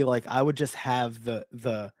almost be like I would just have the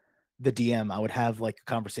DM. I would have, like, a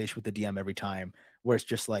conversation with the DM every time, where it's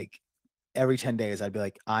just like, every 10 days I'd be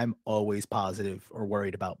like, I'm always positive or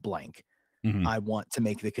worried about blank. I want to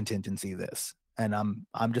make the contingency this, and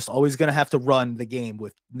I'm just always gonna have to run the game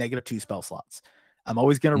with -2 spell slots. I'm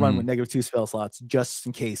always gonna run with -2 spell slots just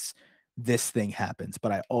in case this thing happens,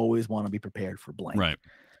 but I always want to be prepared for blank. Right.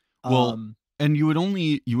 Well, and you would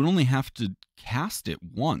only have to cast it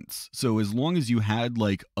once. So as long as you had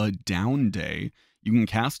like a down day, you can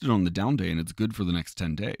cast it on the down day and it's good for the next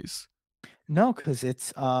 10 days. No, because it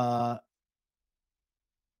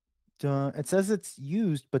says it's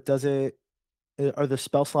used, but does it are the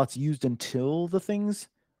spell slots used until the things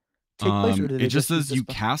take place, or do It they just just use says the you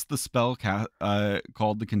spell? cast the spell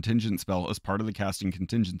called the contingent spell as part of the casting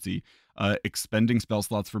contingency, expending spell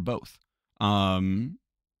slots for both. Um,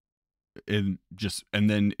 and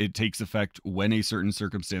then it takes effect when a certain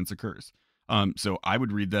circumstance occurs. So I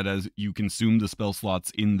would read that as you consume the spell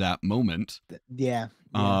slots in that moment, Yeah,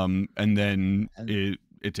 yeah, and then and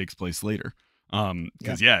it takes place later. yeah,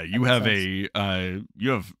 Because yeah, that you makes have sense. you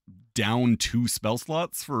have down 2 spell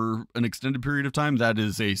slots for an extended period of time. That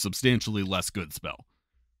is a substantially less good spell.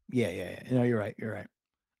 Yeah, yeah, yeah. No, you're right. You're right.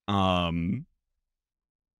 Um,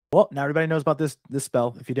 Well, now everybody knows about this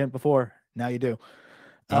spell. If you didn't before, now you do.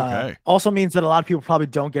 okay, Also means that a lot of people probably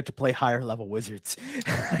don't get to play higher level wizards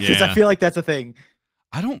because I yeah, feel like that's a thing.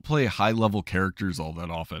 I don't play high level characters all that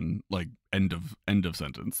often. Like end of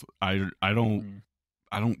sentence. Mm.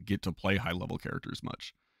 I don't get to play high level characters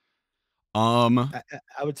much. Um,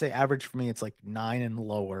 I would say average for me it's like 9 and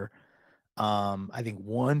lower. I think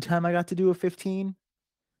one time I got to do a 15.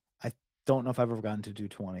 I don't know if I've ever gotten to do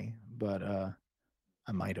 20, but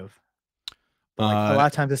I might have. But like a uh, lot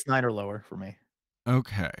of times it's 9 or lower for me.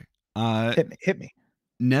 okay. Hit me.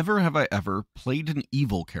 Never have I ever played an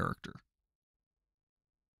evil character.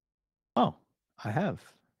 Oh, I have.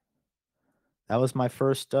 That was my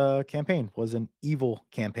first campaign. Was an evil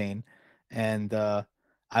campaign, and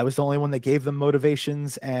I was the only one that gave them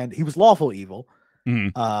motivations. And he was lawful evil.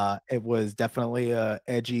 Mhm. It was definitely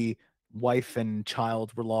edgy. Wife and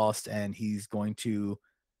child were lost, and he's going to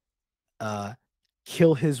uh,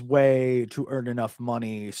 kill his way to earn enough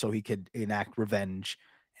money so he could enact revenge.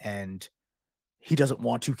 And he doesn't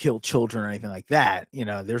want to kill children or anything like that. You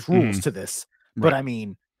know, there's rules Mhm. to this, but Right. I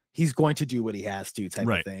mean, he's going to do what he has to, type of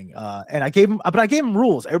Right. thing. And I gave him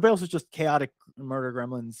rules. Everybody else is just chaotic murder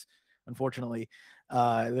gremlins. Unfortunately,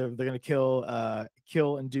 they're gonna kill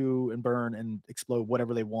and do and burn and explode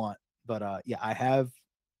whatever they want. But yeah, I have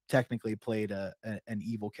technically played an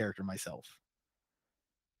evil character myself.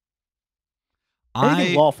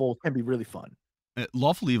 Anything I lawful can be really fun.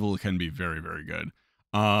 Lawful evil can be very very good.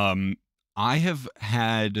 Um, I have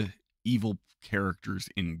had evil characters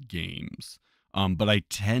in games, but I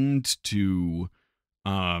tend to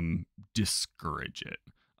discourage it.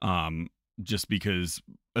 Um, just because,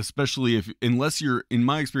 especially if unless you're in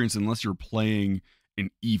my experience, unless you're playing an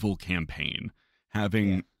evil campaign,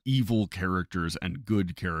 Yeah, having evil characters and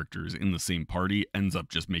good characters in the same party ends up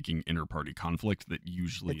just making inter-party conflict that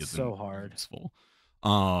usually it's isn't so hard. useful.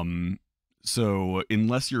 Um, so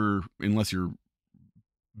unless you're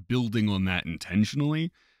building on that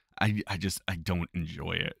intentionally, I don't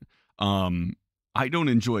enjoy it. Um, I don't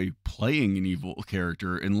enjoy playing an evil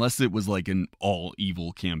character unless it was like an all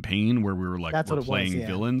evil campaign where we were like That's we're what it was. playing Yeah,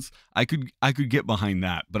 villains. I could get behind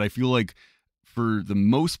that, but I feel like for the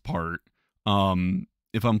most part,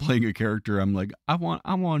 if I'm playing a character, I'm like I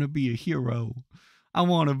want to be a hero. I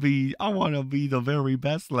want to be the very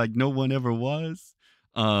best like no one ever was.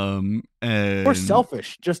 or And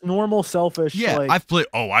selfish, just normal selfish. yeah, Like I've played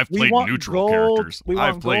neutral characters. we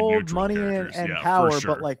I've want played gold, neutral money, characters. and Yeah, for power, but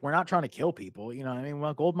sure. like we're not trying to kill people. You know what I mean? We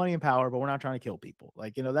want gold, money, and power, but we're not trying to kill people.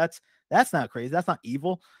 Like, that's not crazy. That's not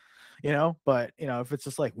evil, But if it's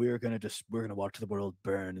just like we're gonna watch the world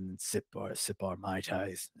burn and then sip our Mai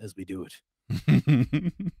Tais as we do it.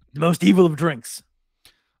 The most evil of drinks.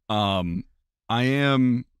 um I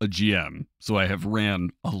am a GM, so I have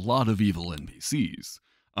ran a lot of evil NPCs.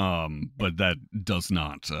 But that does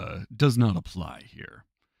not apply here.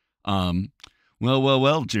 Um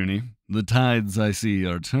well, Junie, the tides I see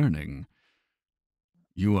are turning.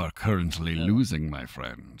 You are currently No, losing, my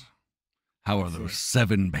friend. How I are those see.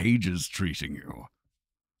 7 pages treating you?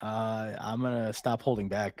 I'm gonna stop holding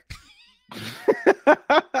back.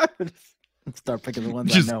 Just start picking the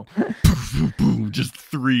ones I Just know. just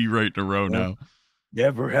 3 right in a row Nope. now.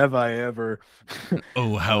 Never have I ever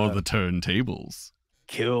Oh, how are uh, the turntables?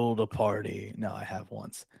 killed a party. No, I have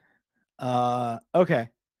once. Okay.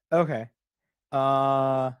 Okay.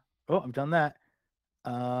 I've done that.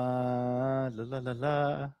 La la la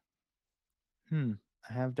la.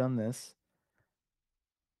 I have done this.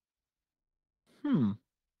 Hmm.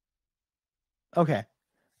 Okay.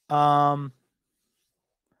 Um,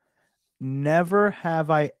 never have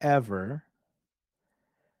I ever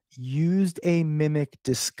used a mimic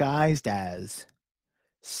disguised as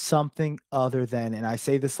something other than, and I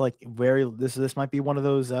say this like this might be one of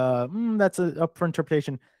those that's up for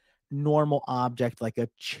interpretation, normal object like a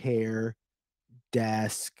chair,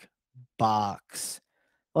 desk, box,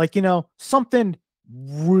 like, something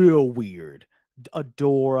real weird. A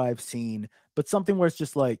door I've seen, but something where it's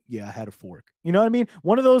just like, yeah, I had a fork. You know what I mean?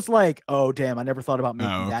 One of those like, oh damn, I never thought about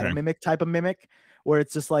making that a okay. mimic type of mimic, where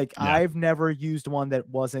it's just like, Yeah. I've never used one that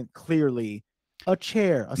wasn't clearly a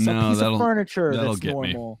chair, some No, piece of furniture that'll that's get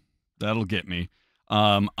me. normal. That'll get me.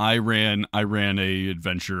 I ran a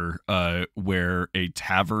adventure where a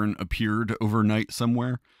tavern appeared overnight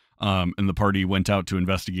somewhere. And the party went out to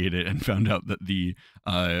investigate it and found out that the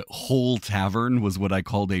whole tavern was what I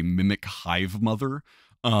called a mimic hive mother.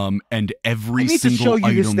 And every I need single to show you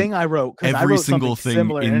item, this thing I wrote, because I every wrote single something thing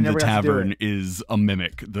similar and I in the never got to do tavern it. is a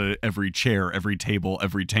mimic. Every chair, every table,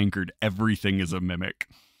 every tankard, everything is a mimic.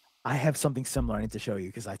 I have something similar I need to show you,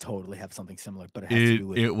 because I totally have something similar, but it has to do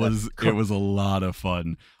with It was a lot of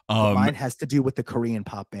fun. mine has to do with the Korean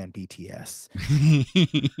pop band BTS.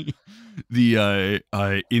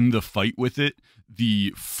 The in the fight with it,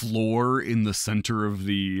 the floor in the center of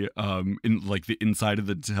the in like the inside of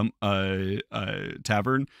the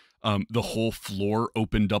tavern, the whole floor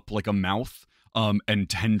opened up like a mouth. And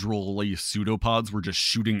tendril-y pseudopods were just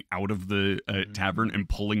shooting out of the tavern and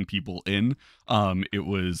pulling people in. It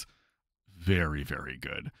was very, very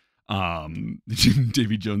good.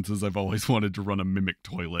 Davy Jones says, I've always wanted to run a mimic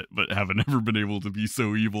toilet, but haven't ever been able to be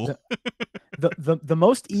so evil. The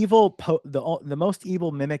most evil the most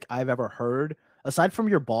evil mimic I've ever heard, aside from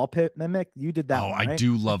your ball pit mimic, you did that one, right? I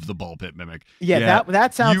do love the ball pit mimic. Yeah.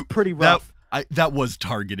 That sounds pretty rough. That was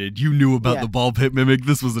targeted. You knew about the ball pit mimic.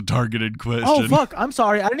 This was a targeted question. Oh fuck! I'm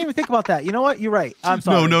sorry. I didn't even think about that. You know what? You're right. I'm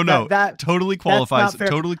sorry. No. That totally qualifies.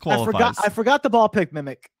 Totally qualifies. I forgot the ball pit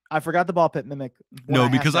mimic. No,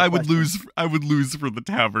 because I would lose for the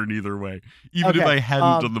tavern either way. Even if I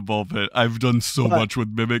hadn't done the ball pit, I've done so much with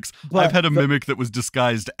mimics. I've had a mimic that was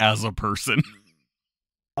disguised as a person.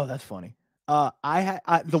 Oh, that's funny.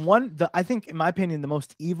 I think, in my opinion, the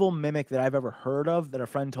most evil mimic that I've ever heard of, that a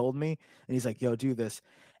friend told me, and he's like, yo, do this.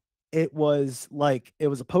 It was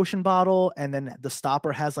a potion bottle, and then the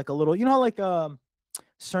stopper has like a little, like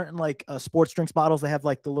certain like sports drinks bottles, they have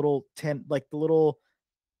like the little the little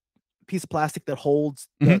piece of plastic that holds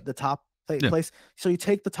the top place. So you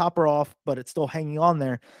take the topper off, but it's still hanging on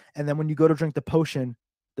there. And then when you go to drink the potion,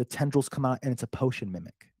 the tendrils come out and it's a potion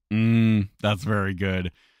mimic. That's very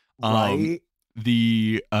good. Right.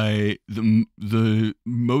 The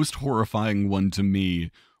most horrifying one to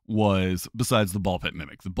me was, besides the ball pit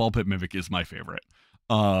mimic. The ball pit mimic is my favorite.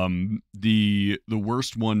 The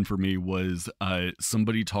worst one for me was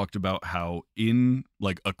somebody talked about how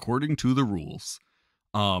according to the rules,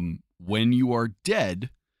 when you are dead,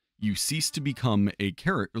 you cease to become a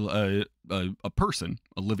character, a person,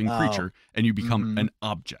 a living creature, and you become an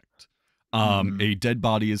object. A dead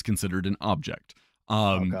body is considered an object.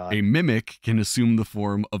 A mimic can assume the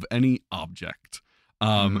form of any object,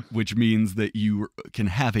 which means that you can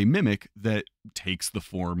have a mimic that takes the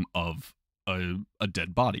form of a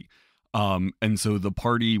dead body. And so the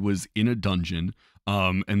party was in a dungeon,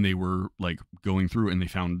 and they were like going through, and they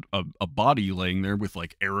found a body laying there with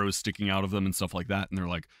like arrows sticking out of them and stuff like that. And they're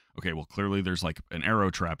like, okay, well, clearly there's like an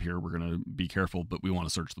arrow trap here. We're going to be careful, but we want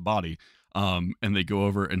to search the body. And they go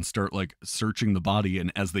over and start like searching the body.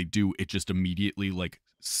 And as they do, it just immediately like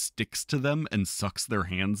sticks to them and sucks their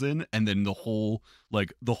hands in. And then the whole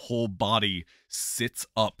body sits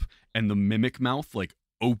up, and the mimic mouth like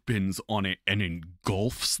opens on it and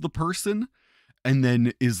engulfs the person, and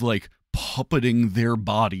then is like puppeting their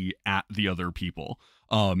body at the other people.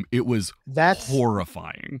 It was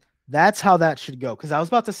horrifying. That's how that should go. Because I was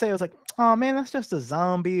about to say, I was like, oh man, that's just a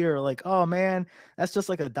zombie, or like, oh man, that's just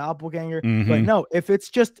like a doppelganger. But no, if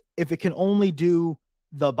it can only do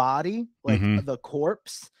the body, like the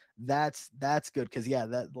corpse, that's good. Because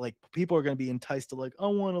that like people are going to be enticed to like, I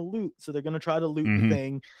want to loot, so they're going to try to loot the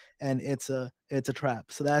thing, and it's a trap.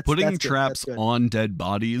 So that's putting that's traps on dead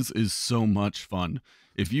bodies is so much fun.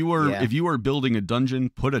 If you are building a dungeon,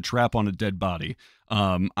 put a trap on a dead body.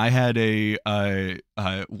 I had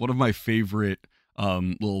one of my favorite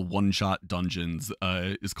little one-shot dungeons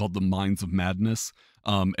is called the Mines of Madness.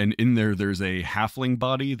 And in there's a halfling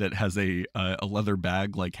body that has a leather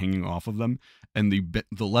bag like hanging off of them, and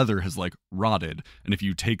the leather has like rotted. And if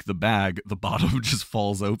you take the bag, the bottom just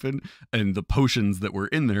falls open, and the potions that were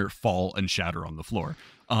in there fall and shatter on the floor.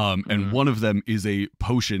 And one of them is a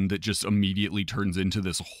potion that just immediately turns into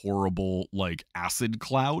this horrible like acid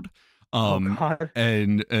cloud.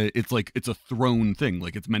 And it's a thrown thing,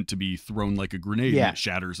 like it's meant to be thrown like a grenade, and it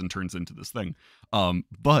shatters and turns into this thing.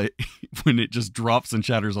 But when it just drops and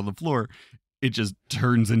shatters on the floor, it just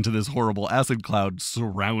turns into this horrible acid cloud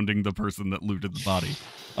surrounding the person that looted the body.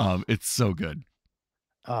 It's so good.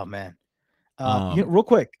 Oh man. Real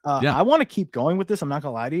quick, yeah. I want to keep going with this. I'm not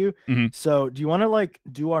gonna lie to you. Mhm. So, do you want to like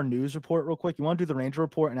do our news report real quick? You want to do the Ranger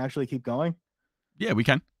report and actually keep going? Yeah, we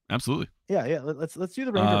can. Absolutely. Yeah. Let's do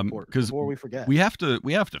the Ranger report before we forget. We have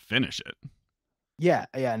to finish it. Yeah.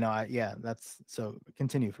 No. That's so.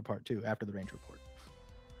 Continue for part 2 after the Ranger report.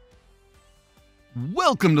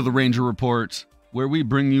 Welcome to the Ranger Report, where we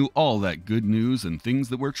bring you all that good news and things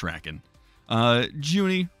that we're tracking.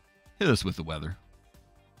 Junie, hit us with the weather.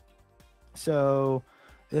 So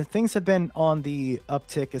things have been on the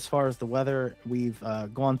uptick as far as the weather. We've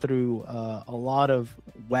gone through a lot of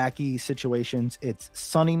wacky situations. It's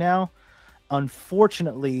sunny now.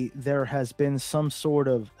 Unfortunately, there has been some sort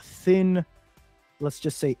of thin, let's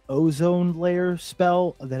just say, ozone layer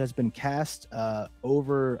spell that has been cast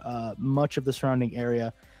over much of the surrounding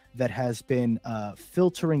area that has been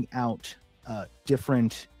filtering out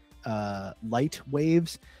different light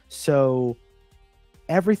waves. So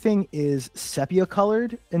everything is sepia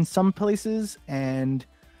colored in some places, and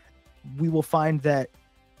we will find that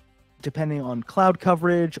depending on cloud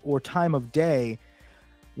coverage or time of day,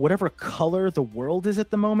 whatever color the world is at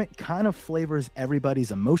the moment kind of flavors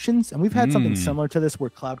everybody's emotions. And we've had something similar to this where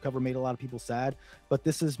cloud cover made a lot of people sad, but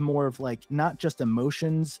this is more of like not just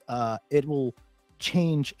emotions. It will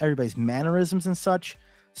change everybody's mannerisms and such.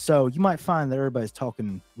 So you might find that everybody's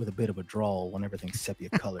talking with a bit of a drawl when everything's sepia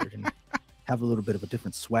colored and have a little bit of a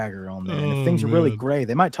different swagger on there. And if things are really gray,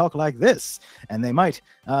 they might talk like this, and they might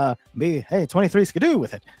be, hey, 23 skidoo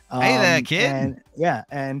with it. Hey there, kid.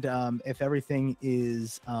 And if everything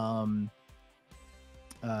is what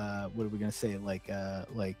are we gonna say? Like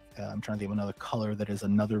I'm trying to think of another color that is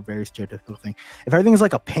another very stereotypical thing. If everything is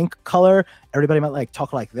like a pink color, everybody might like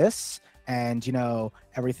talk like this. And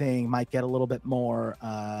everything might get a little bit more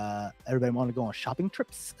everybody want to go on shopping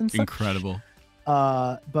trips and such. Incredible.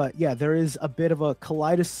 But yeah, there is a bit of a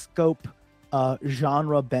kaleidoscope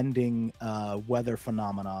genre bending weather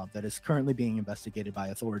phenomena that is currently being investigated by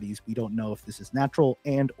authorities. We don't know if this is natural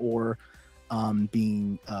and or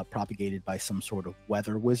being propagated by some sort of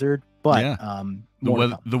weather wizard, but yeah.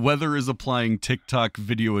 The weather is applying TikTok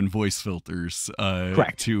video and voice filters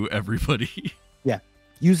to everybody. Yeah,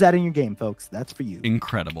 use that in your game, folks. That's for you.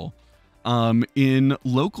 Incredible. In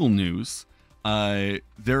local news,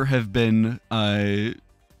 there have been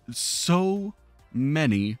so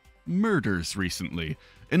many murders recently.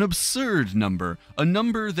 An absurd number, a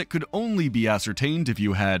number that could only be ascertained if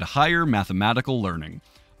you had higher mathematical learning.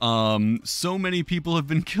 So many people have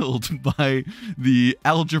been killed by the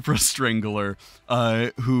algebra strangler,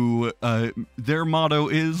 who their motto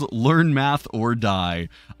is learn math or die.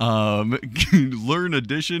 Learn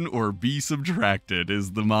addition or be subtracted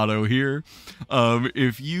is the motto here.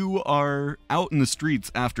 If you are out in the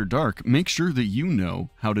streets after dark, make sure that you know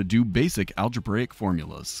how to do basic algebraic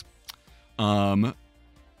formulas.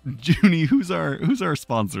 Junie, who's our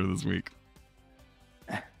sponsor this week?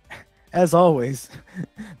 As always,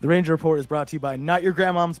 the Ranger Report is brought to you by Not Your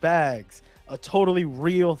Grandmom's Bags, a totally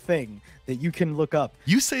real thing that you can look up.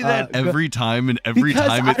 You say that every time, and every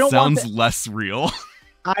time it sounds less real.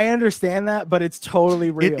 I understand that, but it's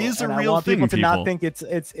totally real. It is a and real I want thing, people to not think it's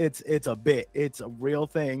a bit. It's a real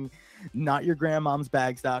thing.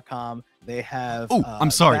 NotYourGrandmomsBags.com. They have. Oh,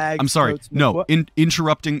 I'm sorry. Totes, no,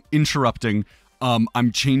 interrupting.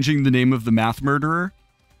 I'm changing the name of the math murderer.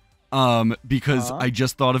 Because I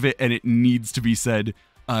just thought of it and it needs to be said.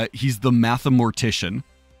 He's the mathemortician.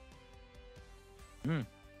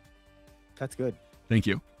 That's good. Thank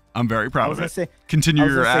you. I'm very proud of it. Continue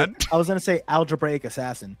your ad. I was going to say algebraic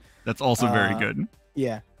assassin. That's also very good.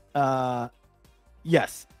 Yeah.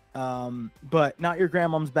 Yes. But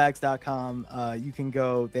notyourgrandmomsbags.com. You can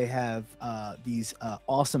go. They have these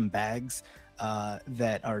awesome bags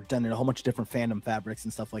that are done in a whole bunch of different fandom fabrics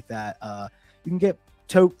and stuff like that. You can get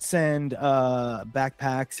totes and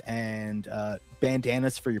backpacks and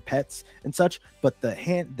bandanas for your pets and such, but the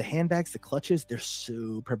handbags, the clutches, they're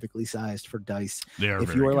so perfectly sized for dice.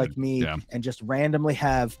 If you are like me and just randomly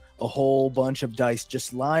have a whole bunch of dice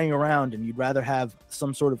just lying around and you'd rather have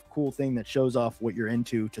some sort of cool thing that shows off what you're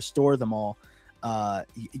into to store them all,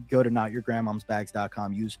 you go to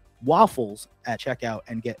notyourgrandmomsbags.com, use waffles at checkout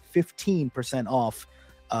and get 15% off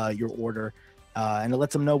your order, and it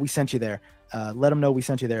lets them know we sent you there. Let them know we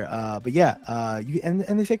sent you there. But yeah, and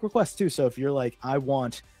they take requests too. So if you're like, I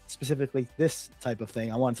want specifically this type of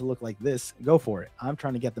thing, I want it to look like this, go for it. I'm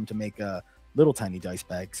trying to get them to make little tiny dice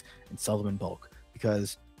bags and sell them in bulk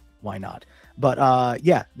because why not? But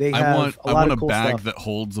yeah, they have I want a bag stuff. that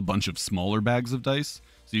holds a bunch of smaller bags of dice.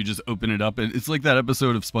 So you just open it up, and it's like that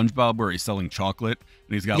episode of SpongeBob where he's selling chocolate,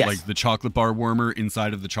 and he's got Yes. like the chocolate bar warmer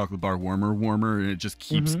inside of the chocolate bar warmer, and it just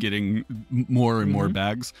keeps getting more and more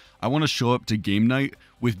bags. I want to show up to game night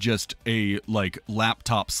with just a like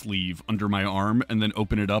laptop sleeve under my arm, and then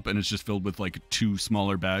open it up, and it's just filled with like 2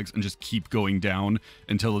 smaller bags, and just keep going down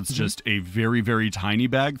until it's just a very, very tiny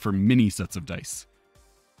bag for mini sets of dice.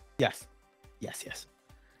 Yes. Yes.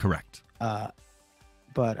 Correct.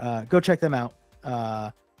 But go check them out.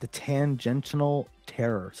 The Tangential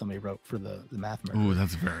Terror, somebody wrote for the math murder. Oh,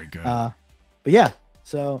 that's very good. But yeah,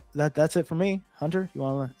 so that's it for me. Hunter, you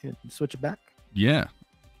want to switch it back? Yeah.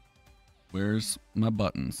 Where's my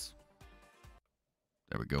buttons?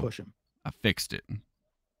 There we go. Push him. I fixed it.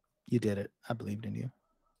 You did it. I believed in you.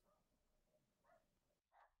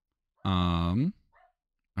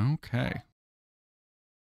 Okay.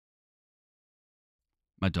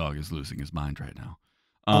 My dog is losing his mind right now.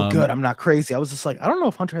 Oh, good. I'm not crazy. I was just like, I don't know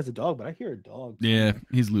if Hunter has a dog, but I hear a dog. Yeah, somewhere.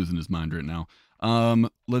 he's losing his mind right now.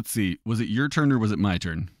 Let's see. Was it your turn or was it my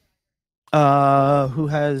turn?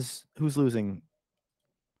 Who's losing?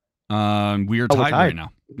 We are we're tied right tied.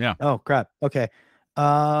 now. Yeah. Oh, crap. Okay.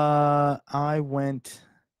 I went,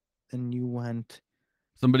 and you went.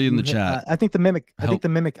 Somebody in the You hit- chat. I think the mimic. I think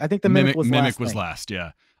the mimic was last. was thing. last.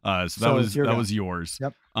 Yeah. So So that it's your go. was yours.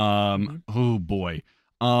 Yep. Oh boy.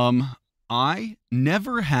 I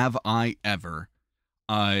never have I ever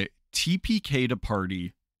TPK'd a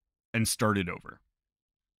party and started over.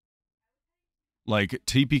 Like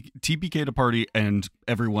TPK'd a party and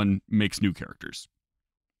everyone makes new characters.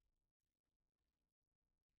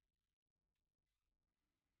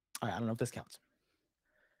 All right, I don't know if this counts.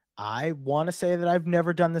 I want to say that I've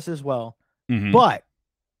never done this as well, Mhm. but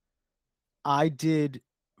I did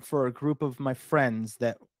for a group of my friends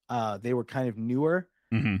that they were kind of newer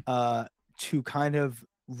Mhm. to kind of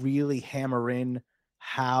really hammer in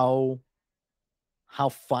how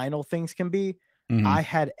final things can be. Mhm. I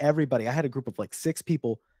had a group of like 6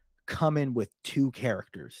 people come in with 2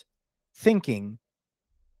 characters thinking,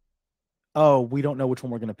 oh, we don't know which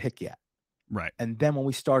one we're going to pick yet. Right. And then when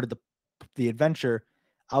we started the adventure,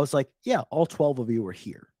 I was like, yeah, all 12 of you are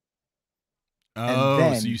here. Oh,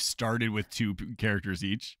 then- so you started with 2 characters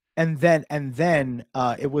each? And then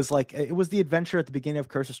it was the adventure at the beginning of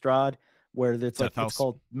Curse of Strahd where it's Death like House? it's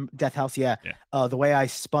called Death House. Yeah. Yeah. The way I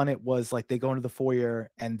spun it was like they go into the foyer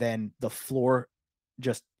and then the floor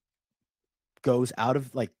just goes out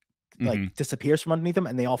of like disappears from underneath them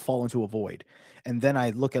and they all fall into a void. And then I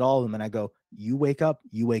look at all of them and I go, you wake up,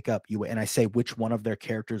 and I say which one of their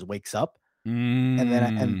characters wakes up. And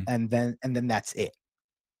then and then that's it.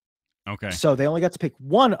 Okay. So they only got to pick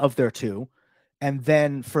one of their 2. And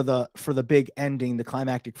then for the big ending, the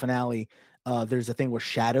climactic finale, there's a thing where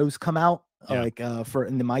shadows come out, for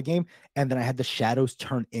in my game, and then I had the shadows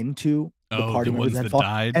turn into the party the members ones and that fall.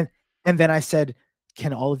 died. And then I said,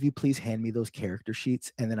 "Can all of you please hand me those character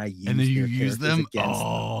sheets?" And then I used And then you their use characters them. against them.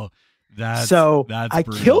 Oh, that's I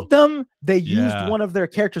brutal. killed them. They used Yeah. one of their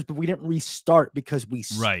characters, but we didn't restart because we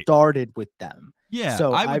Right. started with them. Yeah.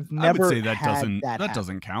 So I've never I would say that had doesn't that happen.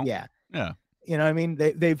 doesn't count. Yeah. Yeah. You know what I mean?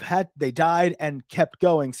 They died and kept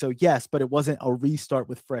going. So yes, but it wasn't a restart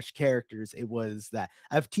with fresh characters. It was that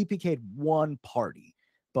I've TPK'd one party,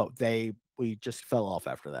 but we just fell off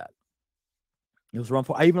after that. It was run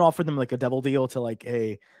for. I even offered them like a double deal to like,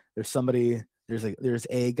 hey, there's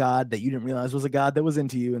a god that you didn't realize was a god that was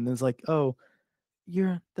into you, and there's like, oh,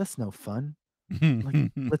 that's no fun.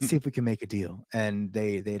 Like, let's see if we can make a deal. And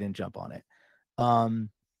they didn't jump on it.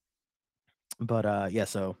 But yeah,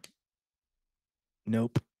 so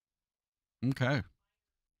nope. Okay.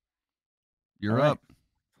 You're All right.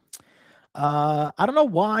 up. I don't know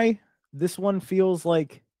why this one feels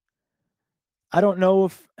like. I don't know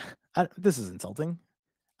if this is insulting.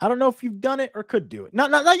 I don't know if you've done it or could do it.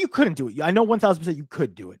 Not you couldn't do it. I know 1000% you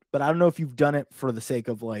could do it, but I don't know if you've done it for the sake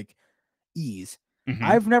of like ease. Mhm.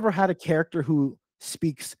 I've never had a character who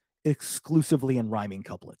speaks exclusively in rhyming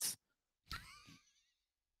couplets.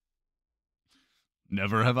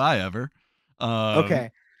 Never have I ever.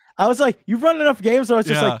 Okay. I was like, you've run enough games, so I was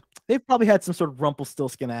just Yeah. like, they've probably had some sort of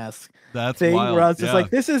Rumpelstiltskin ass That's thing wild. where I was just Yeah.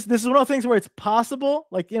 like, this is one of those things where it's possible.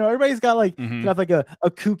 Like, everybody's got like Mhm. can have like a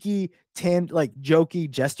kooky, like jokey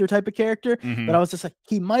jester type of character. Mhm. But I was just like,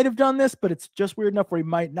 he might have done this, but it's just weird enough where he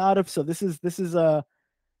might not have. So this is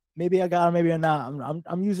maybe I got him, maybe I'm not.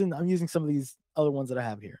 I'm using some of these other ones that I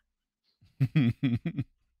have here.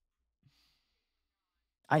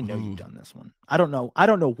 I know Ooh. you've done this one. I don't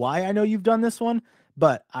know why I know you've done this one,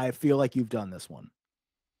 but I feel like you've done this one.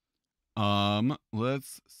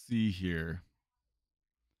 Let's see here.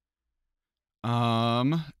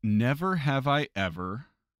 Never have I ever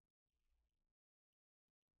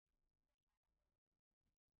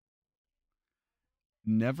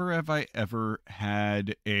never have I ever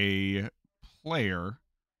had a player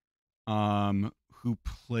who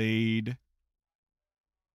played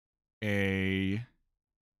a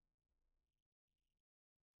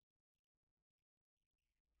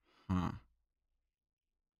huh.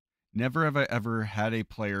 Never have I ever had a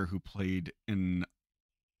player who played in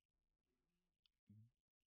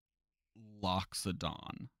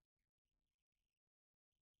Loxodon.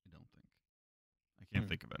 I don't think. I can't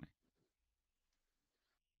think of any.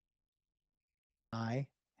 I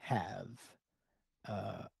have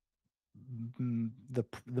the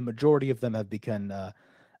majority of them have become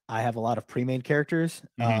I have a lot of pre-made characters,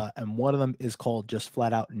 and one of them is called just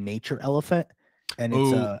flat out Nature Elephant, and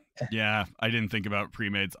it's yeah, I didn't think about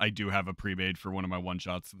pre-mades. I do have a pre-made for one of my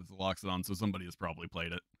one-shots with the Loxodon, so somebody has probably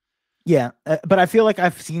played it. Yeah, but I feel like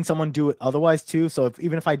I've seen someone do it otherwise too. So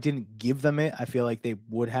even if I didn't give them it, I feel like they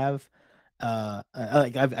would have. I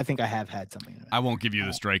think I have had something. I won't give you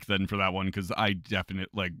the strike then for that one because I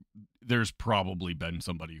definitely there's probably been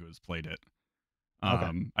somebody who has played it.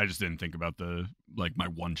 Okay. I just didn't think about my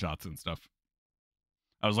one shots and stuff.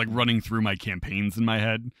 I was running through my campaigns in my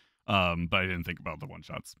head, but I didn't think about the one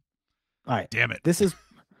shots. All right, damn it! This is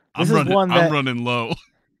one that I'm I'm running low.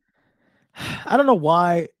 I don't know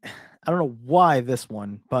why. I don't know why this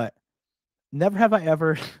one, but never have I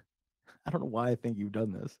ever. I don't know why I think you've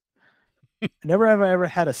done this. Never have I ever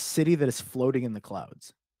had a city that is floating in the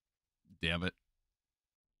clouds. Damn it.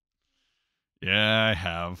 Yeah, I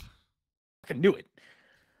have. I knew it.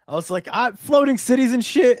 I was like, floating cities and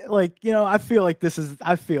shit. Like, I feel like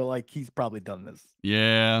he's probably done this.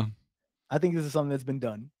 Yeah. I think this is something that's been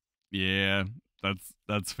done. Yeah,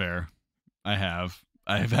 that's fair. I've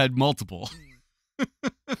had multiple.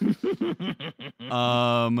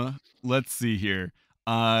 Let's see here.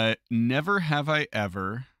 Never have I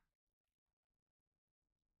ever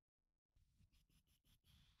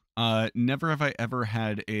never have I ever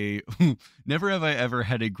had a never have I ever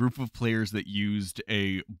had a group of players that used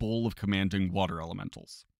a bowl of commanding water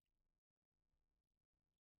elementals.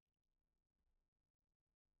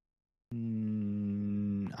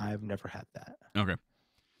 I've never had that. Okay.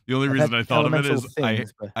 The only reason I thought of it is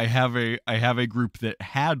things, I have a group that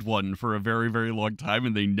had one for a very, very long time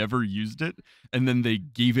and they never used it, and then they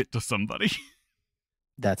gave it to somebody.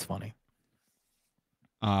 That's funny.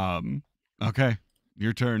 Okay.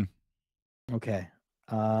 Your turn. Okay.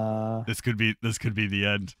 This could be the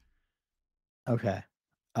end. Okay.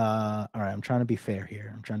 All right. I'm trying to be fair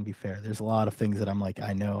here. There's a lot of things that I'm like,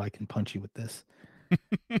 I know I can punch you with this.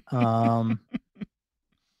 No,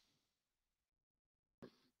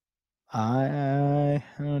 I've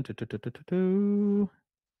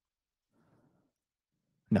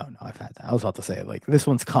had that. I was about to say like this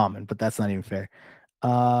one's common, but that's not even fair.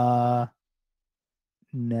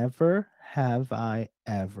 Never have I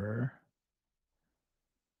ever.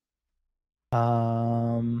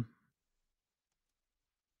 You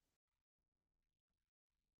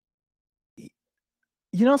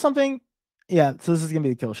know something? Yeah, so this is gonna be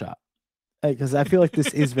the kill shot. Because I feel like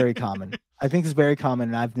this is very common. I think it's very common,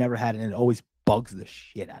 and I've never had it, and it always bugs the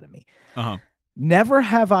shit out of me. Never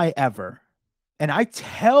have I ever, and I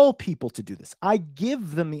tell people to do this. I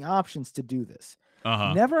give them the options to do this.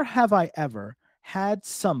 Never have I ever had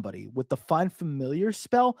somebody with the Find Familiar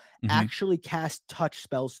spell actually cast touch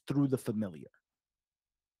spells through the familiar.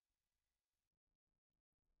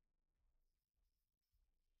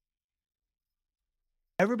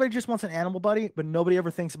 Everybody just wants an animal buddy, but nobody ever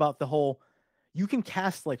thinks about the whole, you can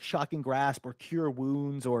cast like Shocking Grasp or Cure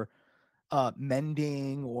Wounds or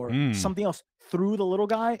Mending or something else through the little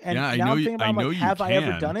guy. And yeah, now I'm thinking about, I'm like, have I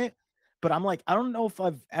ever done it? But I'm like, I don't know if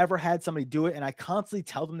I've ever had somebody do it. And I constantly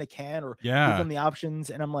tell them they can or give them the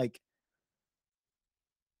options. And I'm like,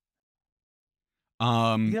 you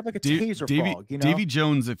have like a taser frog, Davy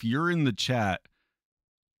Jones, if you're in the chat,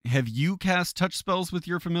 have you cast touch spells with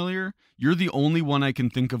your familiar? You're the only one I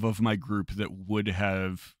can think of my group that would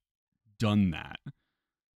have done that.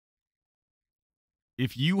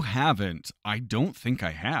 If you haven't, I don't think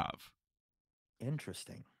I have.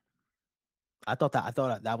 Interesting. I thought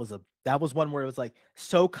that was one where it was like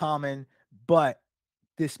so common, but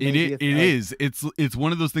this it is. It's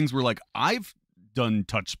one of those things where like I've done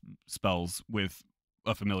touch spells with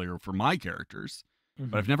a familiar for my characters,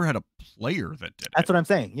 but I've never had a player that did it. That's what I'm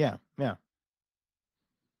saying. Yeah.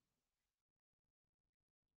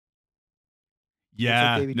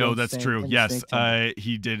 Yeah, no, that's true. Yes,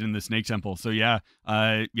 he did in the Snake Temple. So yeah,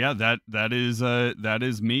 that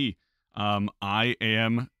is me. I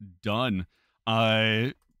am done.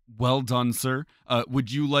 Well done, sir.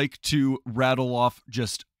 Would you like to rattle off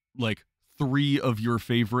just like 3 of your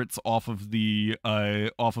favorites off of the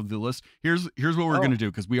list. Here's what we're gonna do,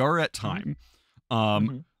 because we are at time.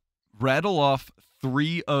 Rattle off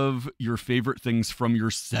 3 of your favorite things from your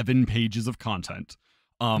 7 pages of content,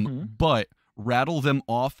 but rattle them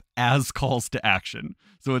off as calls to action.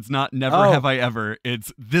 So it's not never have I ever.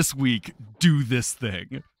 It's this week, do this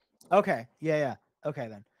thing. Okay. Yeah. Okay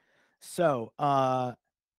then. So, all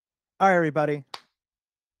right, everybody.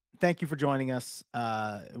 Thank you for joining us.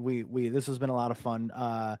 This has been a lot of fun.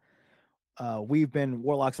 We've been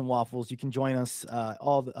Warlocks and Waffles. You can join us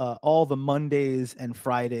all the Mondays and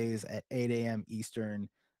Fridays at 8 a.m. Eastern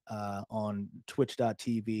on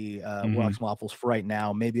twitch.tv, Warlocks and Waffles for right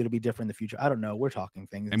now. Maybe it'll be different in the future. I don't know. We're talking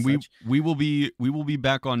things. And we will be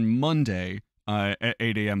back on Monday at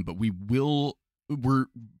 8 a.m. But we're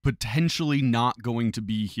potentially not going to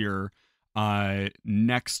be here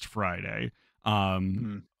next Friday.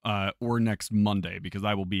 Or next Monday, because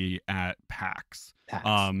I will be at PAX.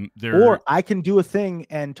 Or I can do a thing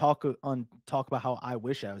and talk about how I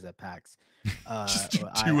wish I was at PAX. Just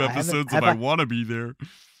 2 episodes if I want to be there.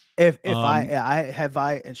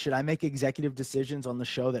 Should I make executive decisions on the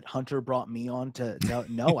show that Hunter brought me on to?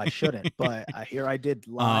 No, I shouldn't. But here I did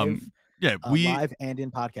live. Live and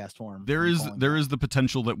in podcast form. There is the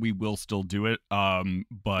potential that we will still do it,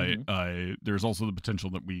 but there's also the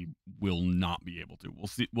potential that we will not be able to. We'll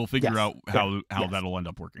see. We'll figure out how that'll end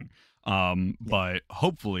up working. But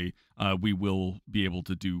hopefully, we will be able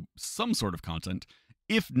to do some sort of content.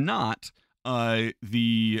 If not, not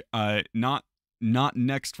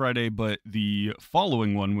next Friday, but the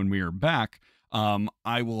following one when we are back.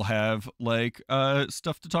 I will have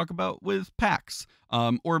stuff to talk about with PAX.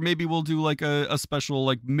 Or maybe we'll do a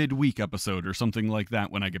special midweek episode or something like that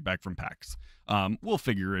when I get back from PAX. We'll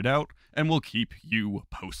figure it out and we'll keep you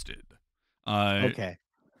posted. Okay.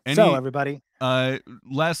 So everybody,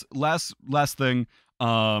 last thing.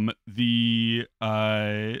 Let's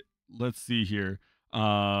see here.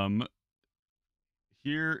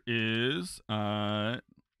 Here is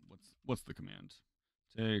what's the command?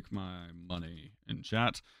 Take my money in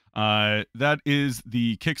chat. That is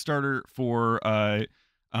the Kickstarter for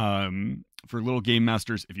Little Game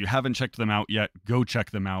Masters. If you haven't checked them out yet, go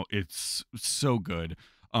check them out. It's so good.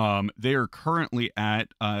 They are currently at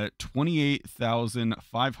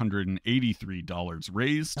 $28,583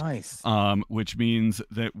 raised. Nice. Which means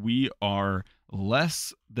that we are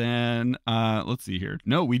less than let's see here.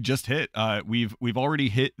 No, we just hit we've already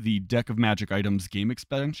hit the Deck of Magic Items game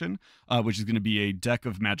expansion, which is going to be a deck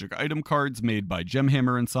of magic item cards made by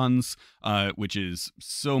Gemhammer and Sons, which is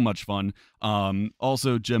so much fun.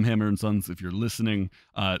 Also, Gemhammer and Sons, if you're listening,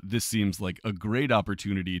 this seems like a great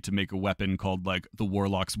opportunity to make a weapon called the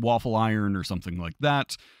Warlocks Waffle Iron or something like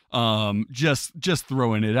that. Just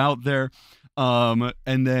throwing it out there. And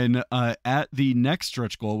then at the next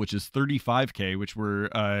stretch goal, which is 35K, which we're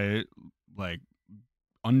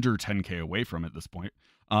under 10K away from at this point,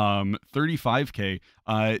 35K,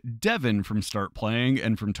 Devin from Start Playing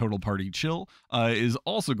and from Total Party Chill is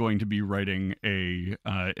also going to be writing an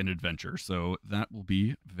adventure, so that will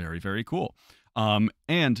be very, very cool.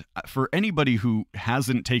 And for anybody who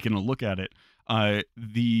hasn't taken a look at it, at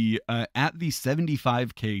the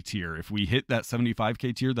 75K tier, if we hit that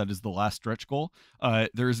 75K tier, that is the last stretch goal.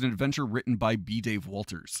 There is an adventure written by B. Dave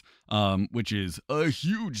Walters, which is a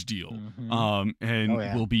huge deal, and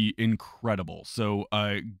will be incredible. So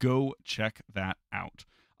go check that out.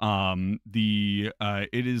 It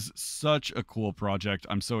is such a cool project.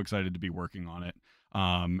 I'm so excited to be working on it.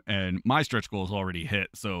 And my stretch goal is already hit,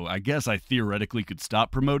 so I guess I theoretically could stop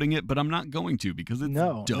promoting it, but I'm not going to because it's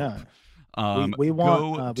dope. No. We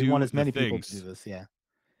want as many people to do this. Yeah.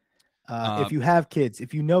 If you have kids,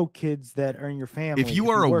 if you know kids that are in your family, if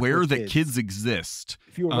you are aware that kids exist,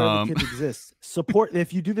 if you're aware that kids exist, support.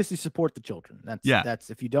 If you do this, you support the children. That's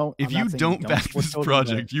if you don't. If you don't back this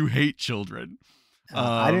project, you hate children.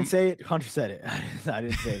 I didn't say it. Hunter said it. I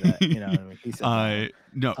didn't say that. You know what I mean? He said that.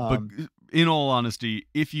 No, but in all honesty,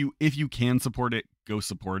 if you can support it, go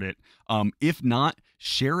support it. If not,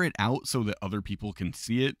 share it out so that other people can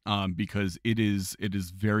see it. Because it is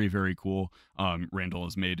very, very cool. Randall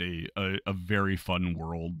has made a very fun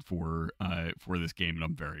world for this game, and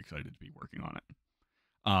I'm very excited to be working on it.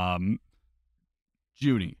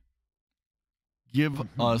 Junie, give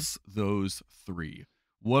us those 3.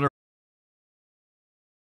 What are